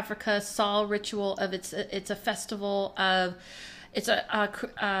went to Africa, saw a ritual of it's a festival of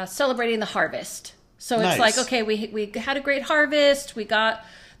celebrating the harvest. So it's like, okay, we had a great harvest, we got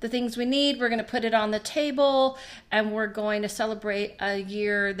the things we need, we're going to put it on the table, and we're going to celebrate a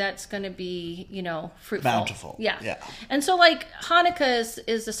year that's going to be, fruitful. Bountiful. Yeah. And so, like, Hanukkah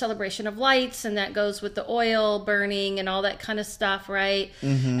is the celebration of lights, and that goes with the oil burning and all that kind of stuff, right?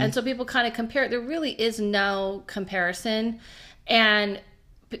 Mm-hmm. And so people kind of compare it. There really is no comparison. And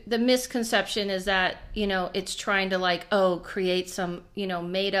the misconception is that, it's trying to, create some,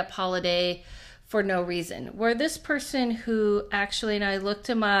 made-up holiday for no reason. Where this person who actually, and I looked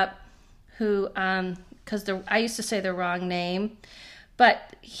him up, who, because I used to say the wrong name,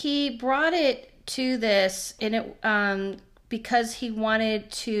 but he brought it to this, and it because he wanted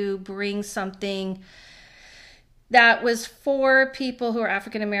to bring something that was for people who are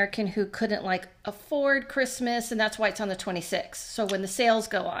African American who couldn't afford Christmas, and that's why it's on the 26th. So when the sales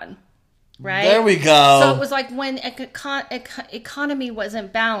go on. Right? There we go. So it was like when economy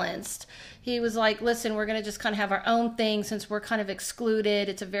wasn't balanced, he was like, listen, we're going to just kind of have our own thing since we're kind of excluded.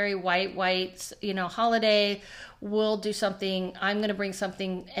 It's a very white, holiday. We'll do something. I'm going to bring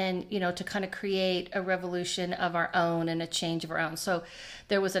something and, to kind of create a revolution of our own and a change of our own. So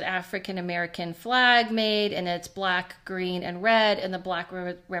there was an African-American flag made, and it's black, green, and red. And the black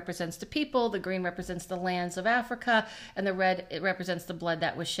represents the people. The green represents the lands of Africa. And the red, it represents the blood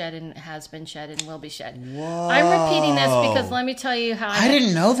that was shed and has been shed and will be shed. Whoa. I'm repeating this because let me tell you how I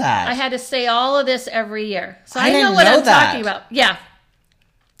didn't know that. I had to say all of this every year. So I didn't know what know I'm that. talking about. Yeah.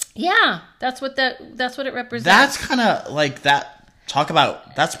 Yeah, that's what it represents. That's kind of like that. Talk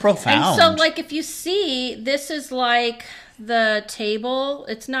about, that's profound. And so, if you see, this is like the table.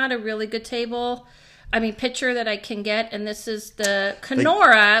 It's not a really good table. Picture that I can get. And this is the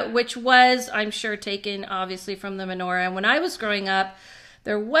Kenora, which was, I'm sure, taken obviously from the menorah. And when I was growing up,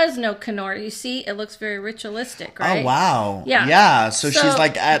 there was no Kenora. You see, it looks very ritualistic, right? Oh, wow. Yeah. Yeah. So she's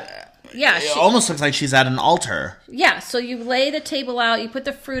at... Yeah, it almost looks like she's at an altar. Yeah, so you lay the table out, you put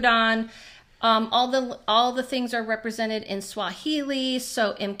the fruit on, All the things are represented in Swahili.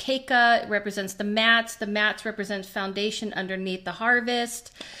 So mkeka represents the mats. The mats represents foundation underneath the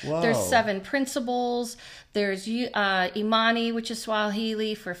harvest. Whoa. There's 7 principles. There's imani, which is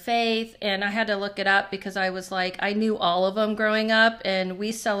Swahili for faith. And I had to look it up because I was like, I knew all of them growing up, and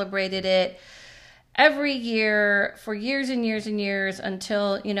we celebrated it every year for years and years and years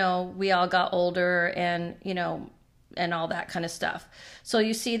until, we all got older and, and all that kind of stuff. So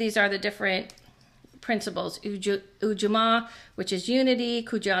you see, these are the different principles. Ujuma, which is unity.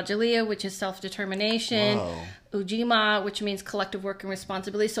 Kujajalia, which is self-determination. Whoa. Ujima, which means collective work and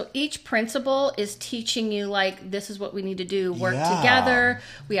responsibility. So each principle is teaching you, like, this is what we need to do. Work together.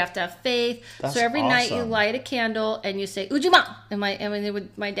 We have to have faith. That's so every night you light a candle and you say, Ujima. And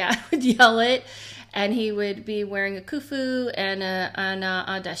my dad would yell it. And he would be wearing a kufu and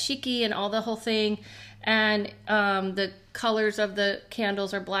a dashiki and all the whole thing. And the colors of the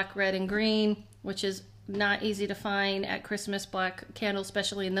candles are black, red, and green, which is not easy to find at Christmas. Black candles,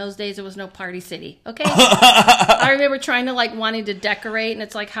 especially in those days, it was no party city. Okay. I remember trying to wanting to decorate, and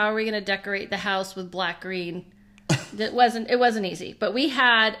it's like, how are we going to decorate the house with black, green? It wasn't easy. But we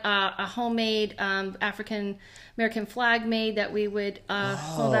had a homemade African American flag made that we would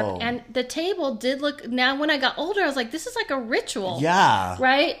hold up, and the table did look. Now, when I got older, I was like, this is like a ritual. Yeah.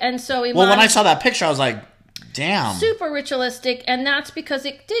 Right. And so when I saw that picture, I was like, damn. Super ritualistic, and that's because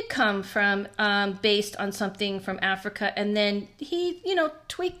it did come from based on something from Africa, and then he,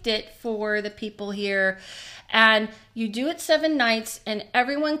 tweaked it for the people here. And you do it 7 nights, and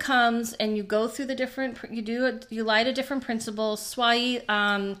everyone comes, and you go through the different. You light a different principle. Zawadi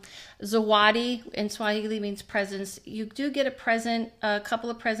in Swahili means presents. You do get a couple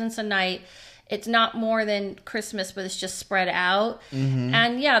of presents a night. It's not more than Christmas, but it's just spread out. Mm-hmm.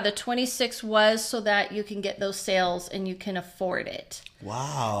 And yeah, the 26th was so that you can get those sales and you can afford it.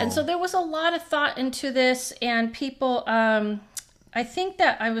 Wow. And so there was a lot of thought into this, and people, I think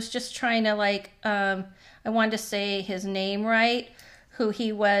that I was just trying to I wanted to say his name right, who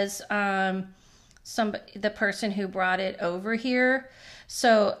he was, the person who brought it over here.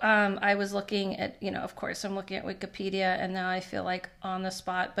 So I was looking at, of course, I'm looking at Wikipedia, and now I feel like on the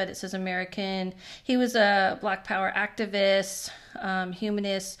spot, but it says American. He was a Black Power activist,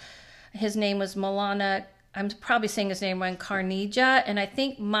 humanist. His name was Maulana. I'm probably saying his name wrong, Carnegie, and I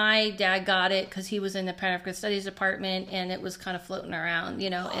think my dad got it because he was in the Pan-African Studies department, and it was kind of floating around,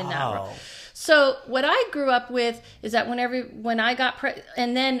 in that world. So what I grew up with is that when I got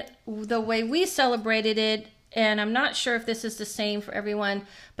and then the way we celebrated it, and I'm not sure if this is the same for everyone,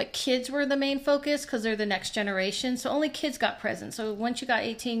 but kids were the main focus because they're the next generation. So only kids got presents. So once you got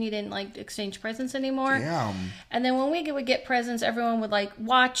 18, you didn't exchange presents anymore. Damn. And then when we would get presents, everyone would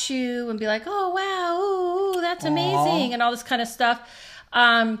watch you and be like, oh, wow, ooh, that's amazing, and all this kind of stuff.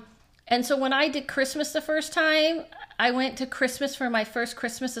 And so when I did Christmas the first time, I went to Christmas for my first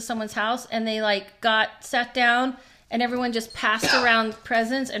Christmas to someone's house, and they sat down, and everyone just passed around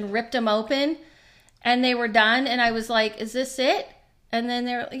presents and ripped them open. And they were done, and I was like, is this it? And then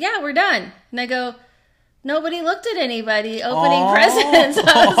they're like, yeah, we're done. And I go, nobody looked at anybody opening presents.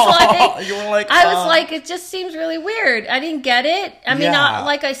 I was like, it just seems really weird. I didn't get it. I mean,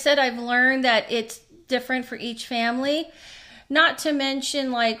 like I said, I've learned that it's different for each family. Not to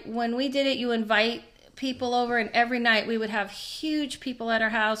mention, when we did it, you invite people over, and every night we would have huge people at our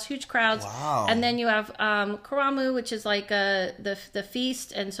house, huge crowds. Wow. And then you have karamu, which is the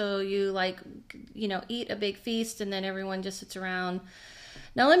feast, and so you eat a big feast, and then everyone just sits around.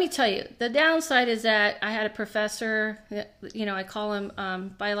 Now let me tell you, the downside is that I had a professor, I call him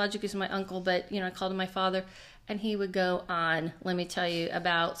biologically he's my uncle, but I called him my father. And he would go on, let me tell you,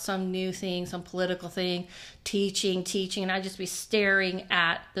 about some new thing, some political thing, teaching, and I'd just be staring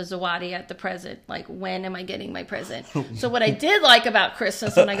at the Zawadi, at the present, when am I getting my present? So what I did like about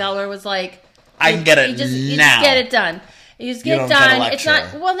Christmas when I got older was I can get it you now. Just get it done. You just get it done. It's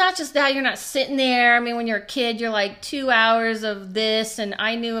lecture. not just that. You're not sitting there. I mean, when you're a kid, you're 2 hours of this, and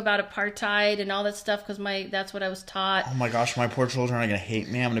I knew about apartheid and all that stuff because that's what I was taught. Oh my gosh, my poor children are gonna hate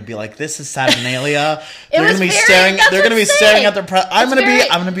me. I'm gonna be like, this is Saturnalia. They're gonna be staring. They're gonna be staring at their. I'm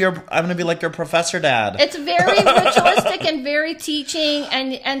gonna be like your professor dad. It's very ritualistic and very teaching,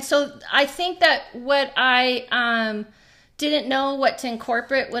 and so I think that what I didn't know what to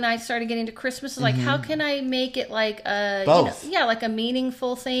incorporate when I started getting to Christmas. Is how can I make it a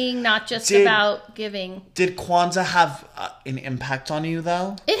meaningful thing, not just about giving. Did Kwanzaa have an impact on you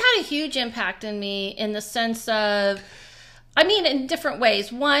though? It had a huge impact on me in the sense of I mean, in different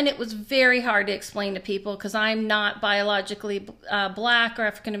ways. One, it was very hard to explain to people because I'm not biologically black or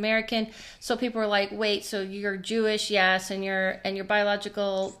African American. So people were like, "Wait, so you're Jewish, yes, and your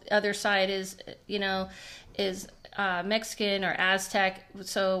biological other side is, is Mexican or Aztec.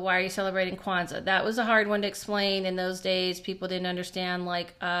 So why are you celebrating Kwanzaa?" That was a hard one to explain in those days. People didn't understand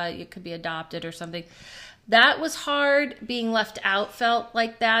you could be adopted or something. That was hard. Being left out felt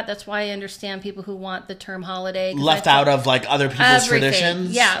like that. That's why I understand people who want the term holiday. Left out of like other people's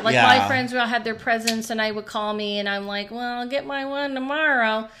traditions? Yeah. My friends all had their presents and I would call me and I'm like, well, I'll get my one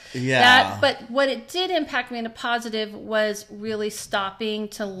tomorrow. Yeah. But what it did impact me in a positive was really stopping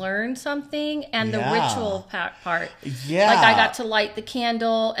to learn something and the ritual part. Yeah. Like I got to light the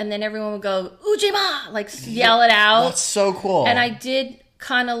candle and then everyone would go, Ujima! Like yell it out. That's so cool. And I did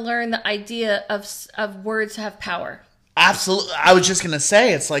kind of learn the idea of words have power. Absolutely. I was just going to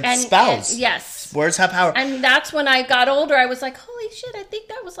say, it's like spells. Yes. Words have power. And that's when I got older, I was like, holy shit, I think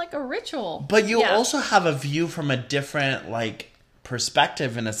that was like a ritual. But you also have a view from a different, like,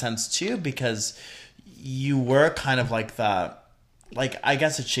 perspective in a sense, too, because you were kind of like I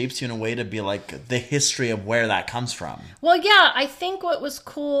guess it shapes you in a way to be like the history of where that comes from. Well, yeah, I think what was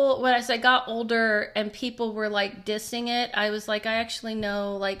cool as I got older and people were like dissing it, I was like, I actually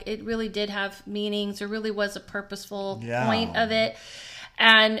know like it really did have meanings. There really was a purposeful point of it.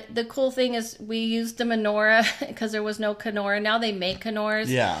 And the cool thing is we used the menorah because there was no Knorr. Now they make Knorrs.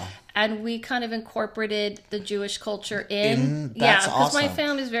 Yeah. And we kind of incorporated the Jewish culture in. That's because awesome. my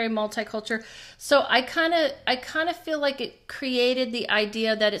family is very multicultural. So I kind of feel like it created the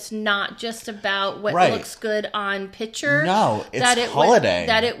idea that it's not just about what looks good on picture. No, it's holiday.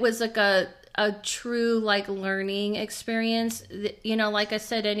 That it was like a true like learning experience. Like I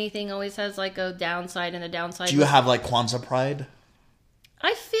said, anything always has like a downside, and the downside. Do you have like Kwanzaa pride?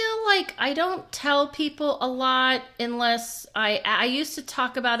 I feel like I don't tell people a lot unless I used to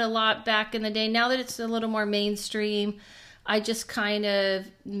talk about it a lot back in the day. Now that it's a little more mainstream, I just kind of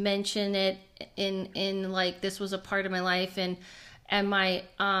mention it in like this was a part of my life, and my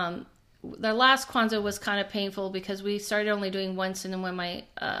the last Kwanzaa was kind of painful because we started only doing once, and then when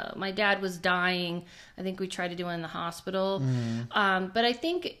my dad was dying, I think we tried to do it in the hospital. But I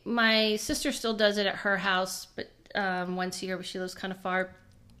think my sister still does it at her house, but once a year, but she lives kind of far.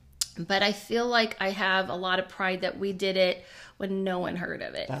 But I feel like I have a lot of pride that we did it when no one heard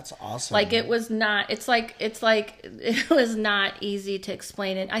of it. That's awesome. Like it was not, it was not easy to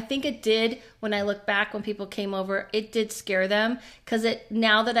explain it. I think it did, when I look back, when people came over, it did scare them, because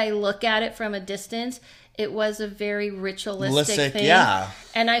now that I look at it from a distance, it was a very ritualistic thing. Yeah.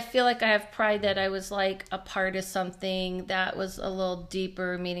 And I feel like I have pride that I was like a part of something that was a little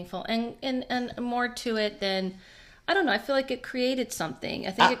deeper, meaningful, and more to it than, I don't know. I feel like it created something.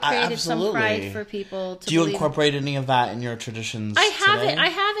 I think it created some pride for people to. Do you incorporate any of that in your traditions? I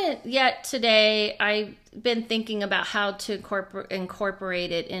haven't yet today. I've been thinking about how to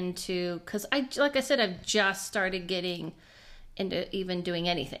incorporate it into, because like I said, I've just started getting into even doing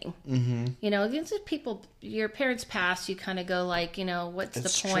anything. These people, your parents pass, you kind of go like, what's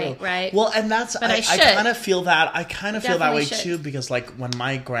the point, right? Well, and that's, but I kind of feel that, that way too, because like when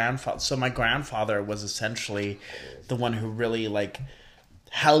my grandfather was essentially the one who really like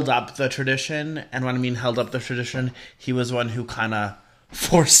held up the tradition. And when I mean held up the tradition, he was one who kind of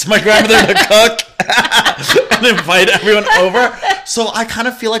forced my grandmother to cook and invite everyone over. So I kind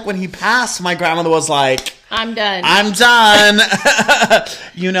of feel like when he passed, my grandmother was like, I'm done.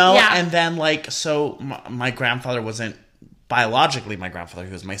 Yeah. And then like, so my grandfather wasn't biologically my grandfather,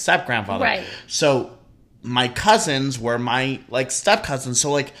 he was my step grandfather. Right. So my cousins were my like step cousins.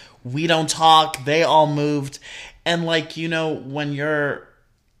 So like we don't talk, they all moved. And like, when you're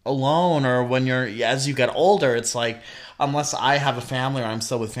alone or when as you get older, it's like, unless I have a family or I'm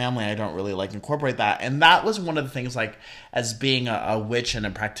still with family, I don't really like incorporate that. And that was one of the things, like, as being a witch and a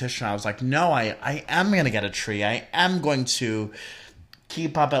practitioner, I was like, no, I am going to get a tree. I am going to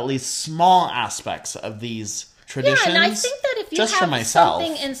keep up at least small aspects of these traditions. Yeah, and I think that if you have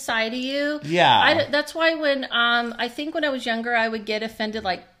something inside of you, that's why when I think when I was younger, I would get offended,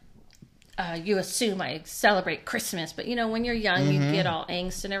 like, you assume I celebrate Christmas, but when you're young, you get all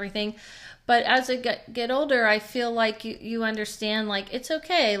angst and everything. But as I get older, I feel like you understand, like, it's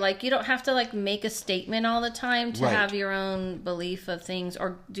okay. Like, you don't have to, like, make a statement all the time to have your own belief of things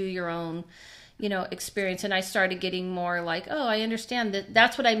or do your own, experience. And I started getting more like, oh, I understand that.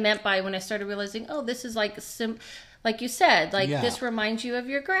 That's what I meant by when I started realizing, oh, this is like like you said, like this reminds you of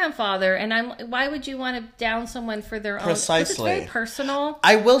your grandfather. And why would you want to down someone for their own? Precisely. It's very personal.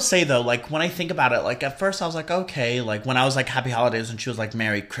 I will say though, like when I think about it, like at first I was like, okay, like when I was like Happy Holidays and she was like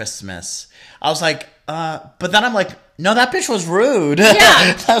Merry Christmas, I was like, but then I'm like, No, that bitch was rude.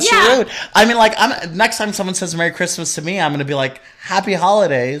 Yeah. That's rude. I mean, like, next time someone says Merry Christmas to me, I'm going to be like, Happy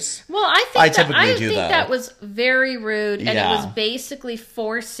Holidays. Well, I think that was very rude, and it was basically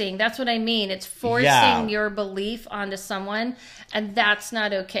forcing. That's what I mean. It's forcing your belief onto someone, and that's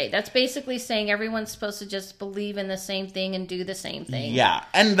not okay. That's basically saying everyone's supposed to just believe in the same thing and do the same thing. Yeah,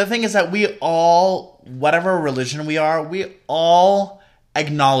 and the thing is that we all, whatever religion we are, we all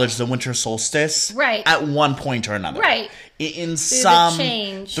acknowledge the winter solstice at one point or another, in some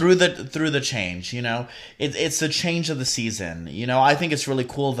change. through the change, you know. It's the change of the season, you know. I think it's really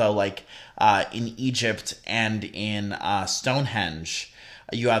cool though, like in Egypt and in Stonehenge,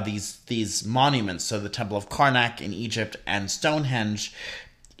 you have these monuments. So the Temple of Karnak in Egypt and Stonehenge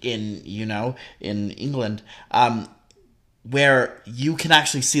in England, where you can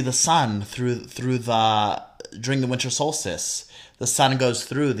actually see the sun during the winter solstice. The sun goes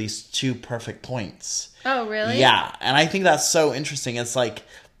through these two perfect points. Oh, really? Yeah, and I think that's so interesting. It's like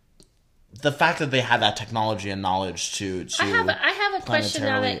the fact that they had that technology and knowledge to I have a question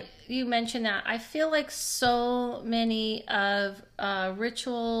now that you mentioned that. I feel like so many of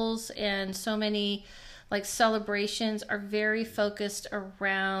rituals and so many like celebrations are very focused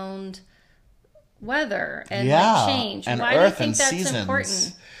around weather and like change. And why earth do you think and that's seasons.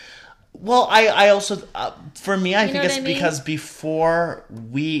 important? Well, I also, for me, I think it's what I mean? because before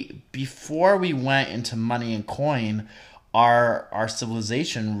we went into money and coin, our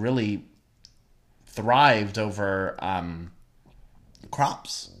civilization really thrived over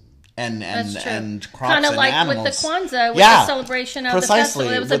crops and crops kind of and like animals. with the Kwanzaa, with the celebration of the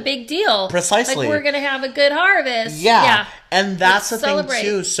festival. It was a big deal. Precisely, like we're going to have a good harvest. Yeah. And that's the thing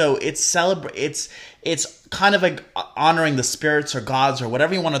too. So it's kind of like honoring the spirits or gods or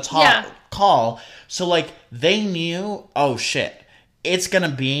whatever you want to call. So like they knew, oh shit, it's going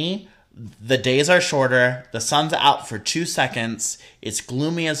to be, the days are shorter, the sun's out for 2 seconds, it's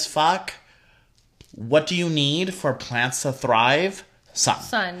gloomy as fuck. What do you need for plants to thrive?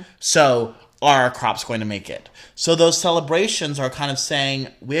 Sun. So are our crops going to make it? So those celebrations are kind of saying,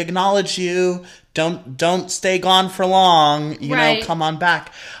 we acknowledge you. Don't stay gone for long. You know, come on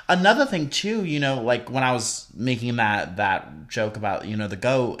back. Another thing too, you know, like when I was making that joke about, you know, the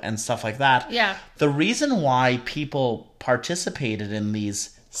goat and stuff like that. Yeah. The reason why people participated in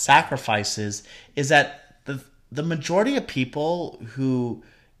these sacrifices is that the majority of people who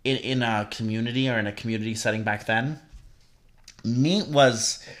in a community or in a community setting back then, meat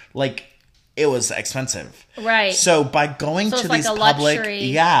was like, it was expensive. Right. So by going to these public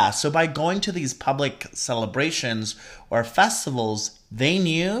luxury. So by going to these public celebrations or festivals, they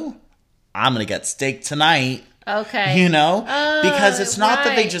knew, I'm going to get steak tonight. Okay. You know? Because it's not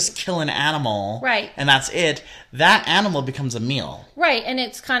that they just kill an animal. Right. And that's it. That animal becomes a meal. Right. And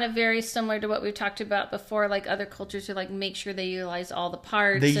it's kind of very similar to what we've talked about before, like other cultures who like make sure they utilize all the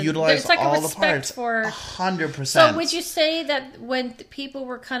parts. They utilize like all a the parts. 100%. 100%. So would you say that when people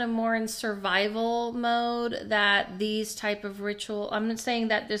were kind of more in survival mode, that these type of ritual, I'm not saying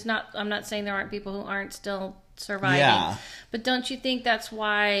there aren't people who aren't still surviving. Yeah. But don't you think that's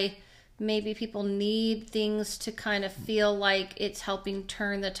why maybe people need things to kind of feel like it's helping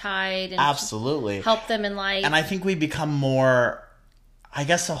turn the tide and absolutely help them in life? And I think we become more, I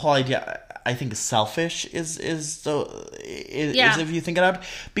guess the whole idea, I think selfish is if you think about it.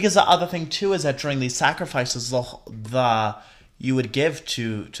 Because the other thing too is that during these sacrifices, you would give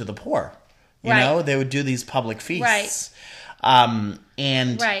to the poor. You know, they would do these public feasts. And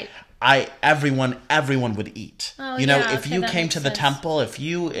everyone would eat. Oh, you know, if you came to the temple, if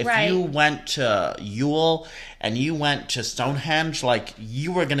you went to Yule and you went to Stonehenge, like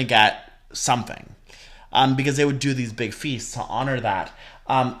you were gonna get something, because they would do these big feasts to honor that,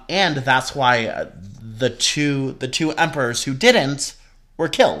 and that's why the two emperors who didn't were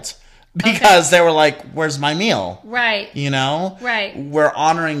killed. Because they were like, where's my meal? Right. You know? Right. We're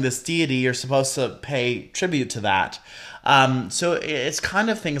honoring this deity. You're supposed to pay tribute to that. So it's kind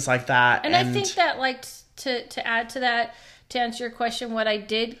of things like that. And I think that, like, to add to that, to answer your question, what I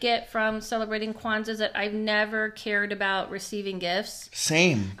did get from celebrating Kwanzaa is that I've never cared about receiving gifts.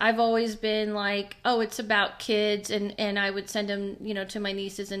 Same. I've always been like, oh, it's about kids. And I would send them, you know, to my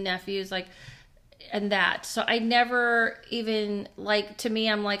nieces and nephews, like, and that. So I never even, like, to me,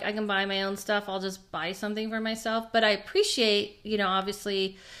 I'm like, I can buy my own stuff. I'll just buy something for myself. But I appreciate, you know,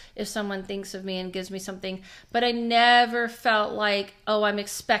 obviously, if someone thinks of me and gives me something. But I never felt like, oh, I'm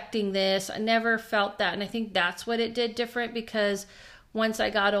expecting this. I never felt that. And I think that's what it did different, because once I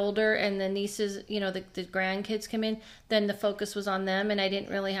got older and the nieces, the grandkids come in, then the focus was on them, and I didn't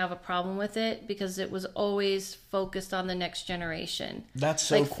really have a problem with it because it was always focused on the next generation. That's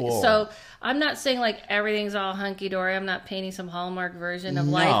so cool. So I'm not saying like everything's all hunky-dory. I'm not painting some Hallmark version of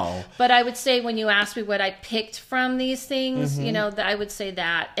life. But I would say when you ask me what I picked from these things, I would say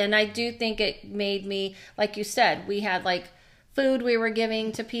that. And I do think it made me, like you said, we had like food we were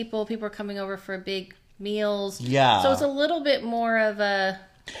giving to people. People were coming over for big meals. Yeah. So it's a little bit more of a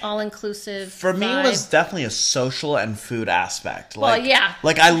all-inclusive For me, vibe. it was definitely a social and food aspect. Well, yeah.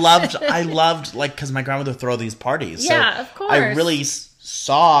 Like, I loved, like, because my grandmother would throw these parties. Yeah, so of course. I really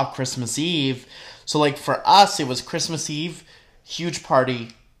saw Christmas Eve. So, like, for us, it was Christmas Eve, huge party,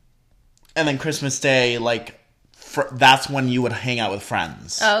 and then Christmas Day, like, that's when you would hang out with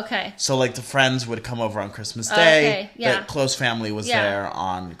friends. Oh, okay. So, like, the friends would come over on Christmas Day. Okay, yeah. The close family was there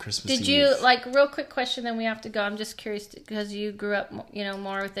on Christmas Eve. Did you, like, real quick question, then we have to go. I'm just curious, because you grew up,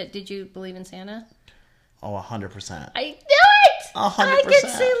 more with it. Did you believe in Santa? Oh, 100%. I knew it! 100%. I could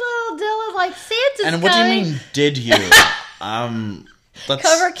see little Dylan like, Santa's And what coming. do you mean, did you?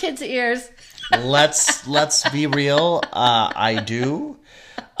 Cover kids' ears. Let's be real. I do.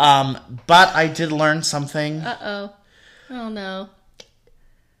 But I did learn something. Uh-oh. Oh, no.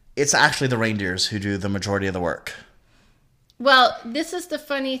 It's actually the reindeers who do the majority of the work. Well, this is the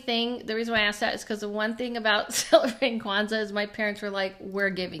funny thing. The reason why I asked that is because the one thing about celebrating Kwanzaa is my parents were like,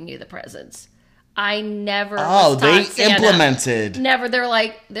 we're giving you the presents. I never was taught Santa. Implemented. Never. They're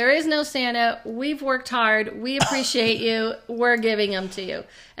like, there is no Santa. We've worked hard. We appreciate you. We're giving them to you.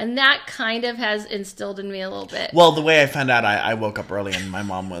 And that kind of has instilled in me a little bit. Well, the way I found out, I woke up early and my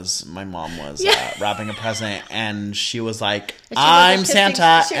mom was wrapping a present, and she was like, I'm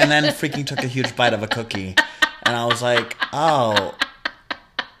Santa, and then freaking took a huge bite of a cookie. And I was like, oh.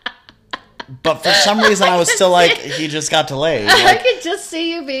 But for some reason, I was still like, he just got delayed. Like, I could just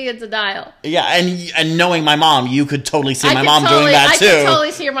see you being in denial. Yeah, and knowing my mom, you could totally see my mom doing that too. I could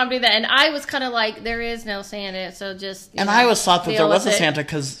totally see your mom do that. And I was kind of like, there is no Santa, so just. And I always thought that there was a Santa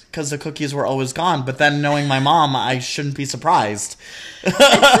because the cookies were always gone. But then knowing my mom, I shouldn't be surprised. It's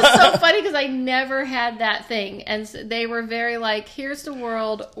just so funny because I never had that thing. And so they were very like, here's the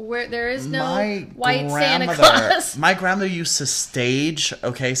world where there is no white Santa Claus. My grandmother used to stage,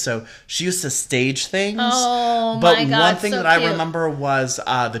 so she used to stage things. Oh, but my God, one thing so that cute. I remember was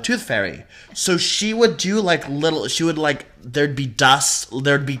the Tooth Fairy. So she would do there'd be dust,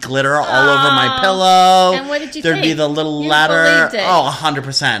 there'd be glitter all over my pillow. And what did you There'd think? be the little You ladder. believed it. Oh,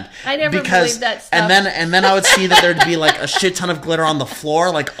 100%. I never believed that stuff. And then I would see that there'd be like a shit ton of glitter on the floor,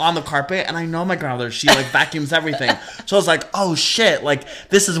 like on the carpet. And I know my grandmother, she like vacuums everything. So I was like, oh shit, like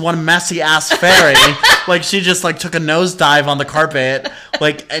this is one messy ass fairy. Like she just like took a nosedive on the carpet,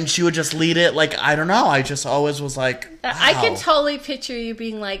 like, and she would just lead it. Like, I don't know. I just always was like, wow. I can totally picture you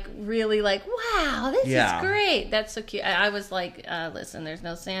being like, really like, wow, this is great. That's so cute. I was like, listen, there's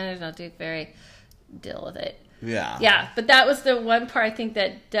no Santa, there's no Tooth Fairy. Deal with it. Yeah. Yeah, but that was the one part I think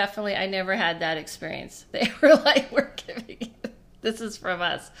that definitely I never had that experience. They were like, we're giving you, this is from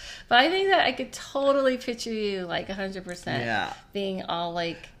us. But I think that I could totally picture you like 100% being all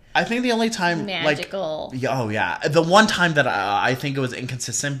like, I think the only time magical. The one time that I think it was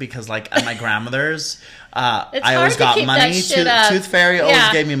inconsistent because like at my grandmother's, I always got money. Tooth Fairy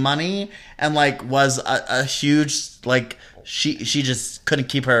always gave me money and like was a huge like. She just couldn't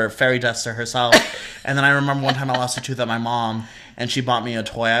keep her fairy dust to herself. And then I remember one time I lost a tooth at my mom, and she bought me a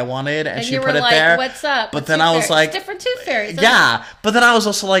toy I wanted, and she put it there. What's up? But then I was like, it's different Tooth Fairies. Yeah, but then I was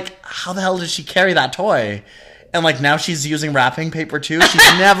also like, how the hell did she carry that toy? And like now she's using wrapping paper too.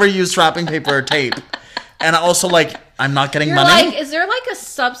 She's never used wrapping paper or tape. And also like I'm not getting money. Like, is there like a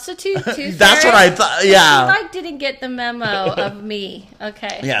substitute Tooth Fairy? That's what I thought. Yeah. She like didn't get the memo of me.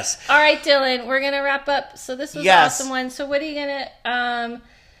 Okay. Yes. All right, Dylan, we're gonna wrap up. So this was an awesome one. So what are you gonna?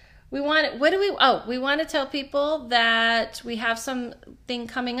 We want to tell people that we have something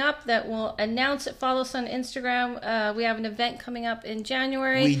coming up that we'll announce it. Follow us on Instagram. We have an event coming up in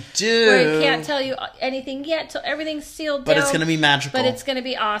January. We do. Where I can't tell you anything yet till everything's sealed down. But it's going to be magical. But it's going to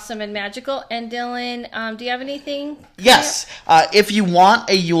be awesome and magical. And Dylan, do you have anything? Yes. If you want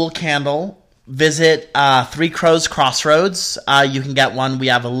a Yule candle, visit Three Crows Crossroads. You can get one. We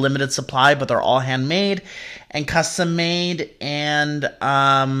have a limited supply, but they're all handmade and custom made. And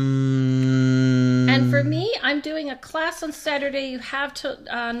for me, I'm doing a class on Saturday. You have to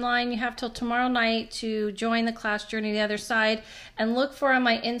online. You have till tomorrow night to join the class, Journey to the Other Side, and look for on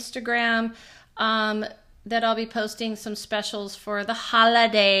my Instagram that I'll be posting some specials for the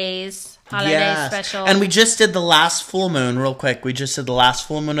holidays. Special. And we just did the last full moon real quick. We just did the last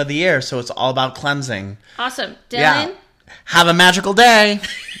full moon of the year, so it's all about cleansing. Awesome. Dylan? Yeah. Have a magical day.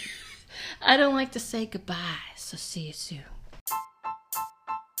 I don't like to say goodbye, so see you soon.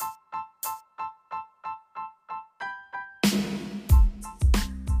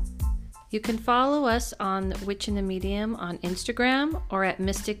 You can follow us on Witch in the Medium on Instagram, or at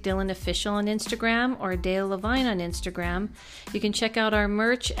Mystic Dylan Official on Instagram, or Adela Levine on Instagram. You can check out our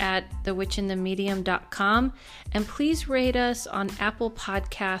merch at thewitchinthemedium.com, and please rate us on Apple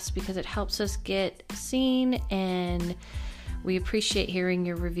Podcasts because it helps us get seen, and we appreciate hearing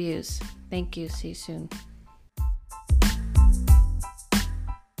your reviews. Thank you. See you soon.